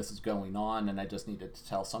saying, hey, this is going on, and I just needed to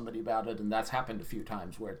tell somebody about it. And that's happened a few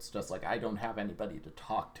times where it's just like I don't have anybody to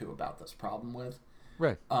talk to about this problem with.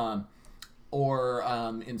 Right. Or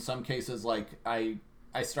in some cases, like I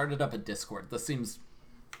started up a Discord. This seems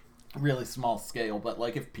really small scale, but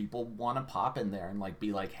like if people want to pop in there and like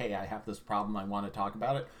be like, hey, I have this problem, I want to talk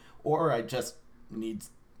about it, or I just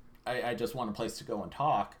want a place to go and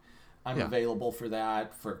talk, I'm available for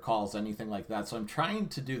that, for calls, anything like that. So I'm trying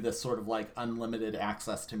to do this sort of like unlimited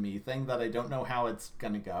access to me thing that I don't know how it's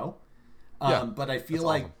going to go. But I feel that's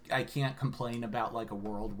like awesome. I can't complain about like a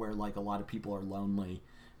world where like a lot of people are lonely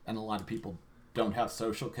and a lot of people don't have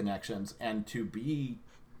social connections, and to be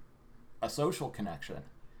a social connection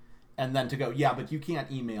and then to go, yeah, but you can't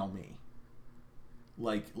email me.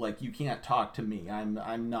 Like you can't talk to me. I'm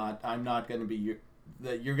not going to be your,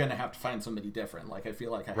 that you're going to have to find somebody different. Like I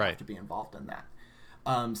feel like I have to be involved in that.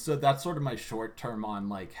 So that's sort of my short term on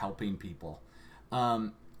like helping people.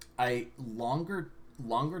 I longer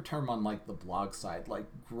term on like the blog side, like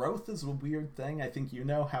growth is a weird thing. I think, you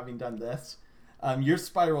know, having done this, you're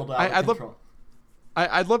spiraled out of control.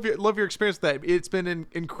 I love your experience with that. It's been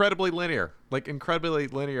incredibly linear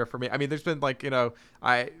for me. I mean, there's been like, you know,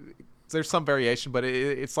 there's some variation, but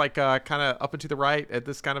it's like kind of up and to the right at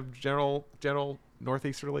this kind of general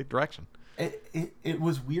northeasterly direction. It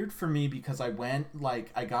was weird for me because I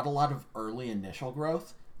got a lot of early initial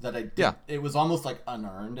growth that I did. Yeah. It was almost like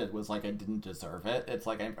unearned. It was like I didn't deserve it. It's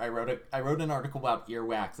like I wrote an article about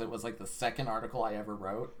earwax. It was like the second article I ever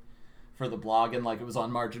wrote for the blog, and like it was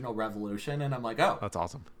on Marginal Revolution, and I'm like, oh, that's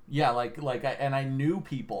awesome. Yeah, and I knew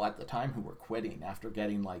people at the time who were quitting after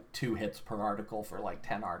getting like 2 hits per article for like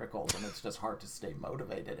 10 articles, and it's just hard to stay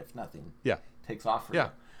motivated if nothing takes off for you.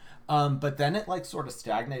 But then it like sort of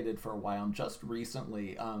stagnated for a while, and just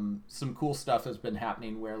recently some cool stuff has been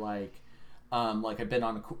happening where like I've been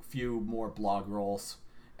on a few more blog rolls,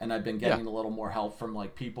 and I've been getting a little more help from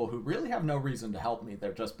like people who really have no reason to help me.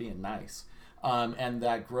 They're just being nice. And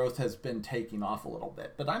that growth has been taking off a little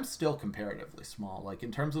bit, but I'm still comparatively small. Like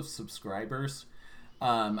in terms of subscribers,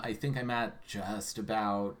 I think I'm at just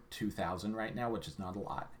about 2,000 right now, which is not a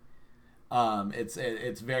lot.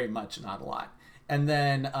 It's very much not a lot. And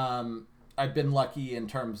then I've been lucky in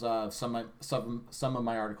terms of some of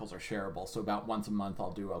my articles are shareable. So about once a month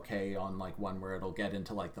I'll do okay on like one where it'll get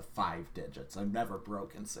into like the 5 digits. I've never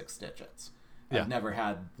broken 6 digits. I've never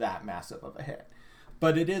had that massive of a hit.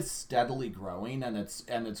 But it is steadily growing, and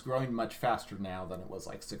it's growing much faster now than it was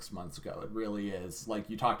like 6 months ago. It really is. Like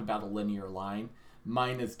you talked about a linear line.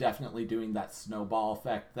 Mine is definitely doing that snowball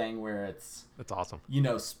effect thing where that's awesome. You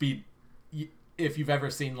know, speed. If you've ever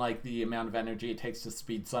seen like the amount of energy it takes to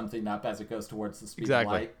speed something up as it goes towards the speed of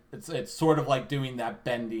light, it's sort of like doing that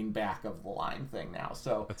bending back of the line thing now.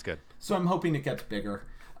 So that's good. So I'm hoping it gets bigger.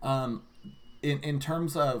 In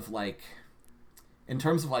terms of like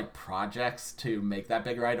projects to make that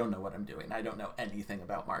bigger, I don't know what I'm doing. I don't know anything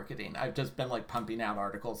about marketing. I've just been like pumping out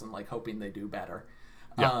articles and like hoping they do better.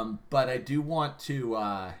 But I do want to,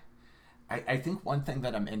 I think one thing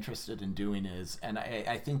that I'm interested in doing is, and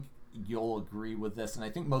I think you'll agree with this, and I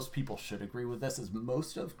think most people should agree with this, is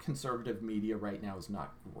most of conservative media right now is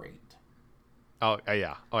not great. Oh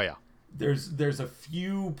yeah. There's a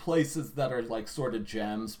few places that are like sort of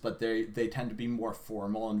gems, but they tend to be more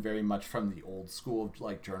formal and very much from the old school of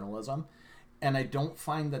like journalism. And I don't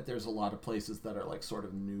find that there's a lot of places that are like sort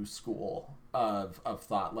of new school of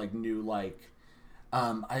thought, like new like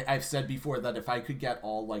I've said before that if I could get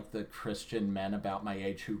all like the Christian men about my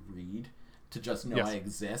age who read to just know I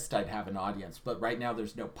exist, I'd have an audience. But right now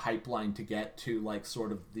there's no pipeline to get to like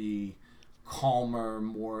sort of the calmer,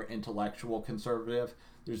 more intellectual conservative.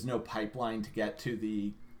 There's no pipeline to get to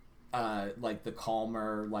the like the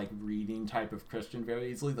calmer, like reading type of Christian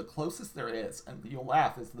very easily. The closest there is, and you'll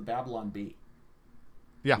laugh, is the Babylon Bee.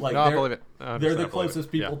 Yeah, like I believe it. They're the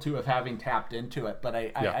closest people to have having tapped into it. But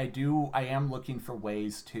I am looking for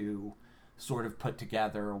ways to sort of put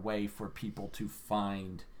together a way for people to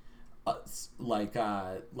find like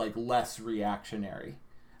less reactionary,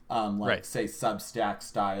 say Substack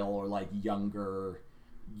style, or like younger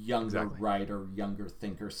writer, younger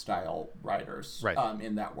thinker style writers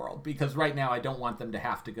in that world. Because right now I don't want them to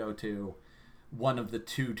have to go to one of the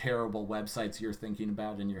 2 terrible websites you're thinking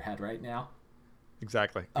about in your head right now.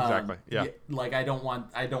 Exactly. Like I don't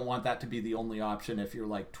want that to be the only option if you're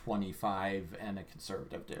like 25 and a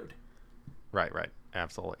conservative dude. Right.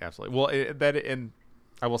 Absolutely. Well,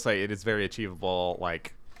 I will say it is very achievable,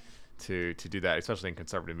 like to do that, especially in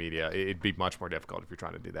conservative media. It'd be much more difficult if you're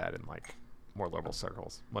trying to do that in like more liberal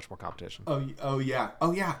circles. Much more competition. Oh yeah.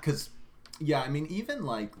 Because I mean, even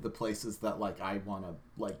like the places that like I want to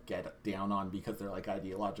like get down on because they're like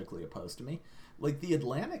ideologically opposed to me, like the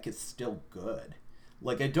Atlantic is still good.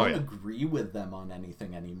 Like I don't agree with them on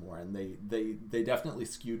anything anymore, and they definitely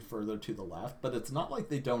skewed further to the left. But it's not like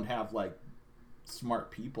they don't have like smart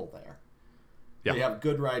people there. Yeah. They have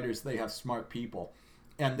good writers. They have smart people,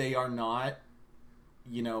 and they are not,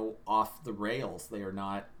 off the rails.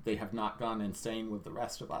 They have not gone insane with the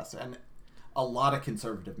rest of us, and a lot of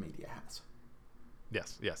conservative media has.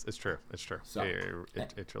 Yes, it's true. So,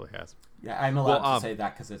 it truly has. Yeah, I'm allowed to say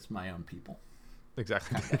that because it's my own people.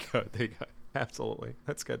 Exactly. There you go. Absolutely.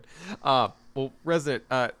 That's good. Well, Resident,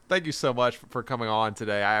 thank you so much for coming on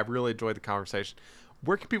today. I really enjoyed the conversation.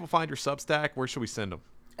 Where can people find your Substack? Where should we send them?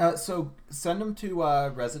 So send them to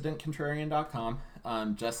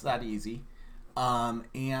residentcontrarian.com. Just that easy.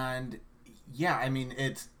 And yeah, I mean,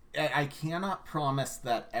 I cannot promise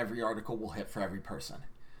that every article will hit for every person.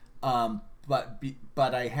 But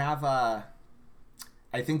I have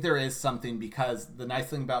I think there is something, because the nice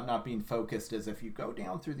thing about not being focused is if you go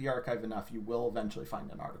down through the archive enough, you will eventually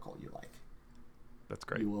find an article you like. That's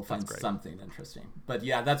great. You will find great. something interesting. But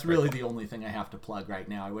yeah, that's really the only thing I have to plug right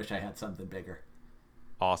now. I wish I had something bigger.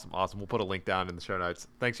 Awesome. We'll put a link down in the show notes.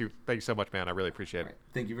 Thank you so much, man. I really appreciate it.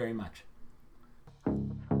 Thank you very much.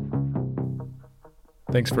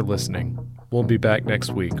 Thanks for listening. We'll be back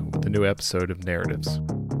next week with a new episode of Narratives.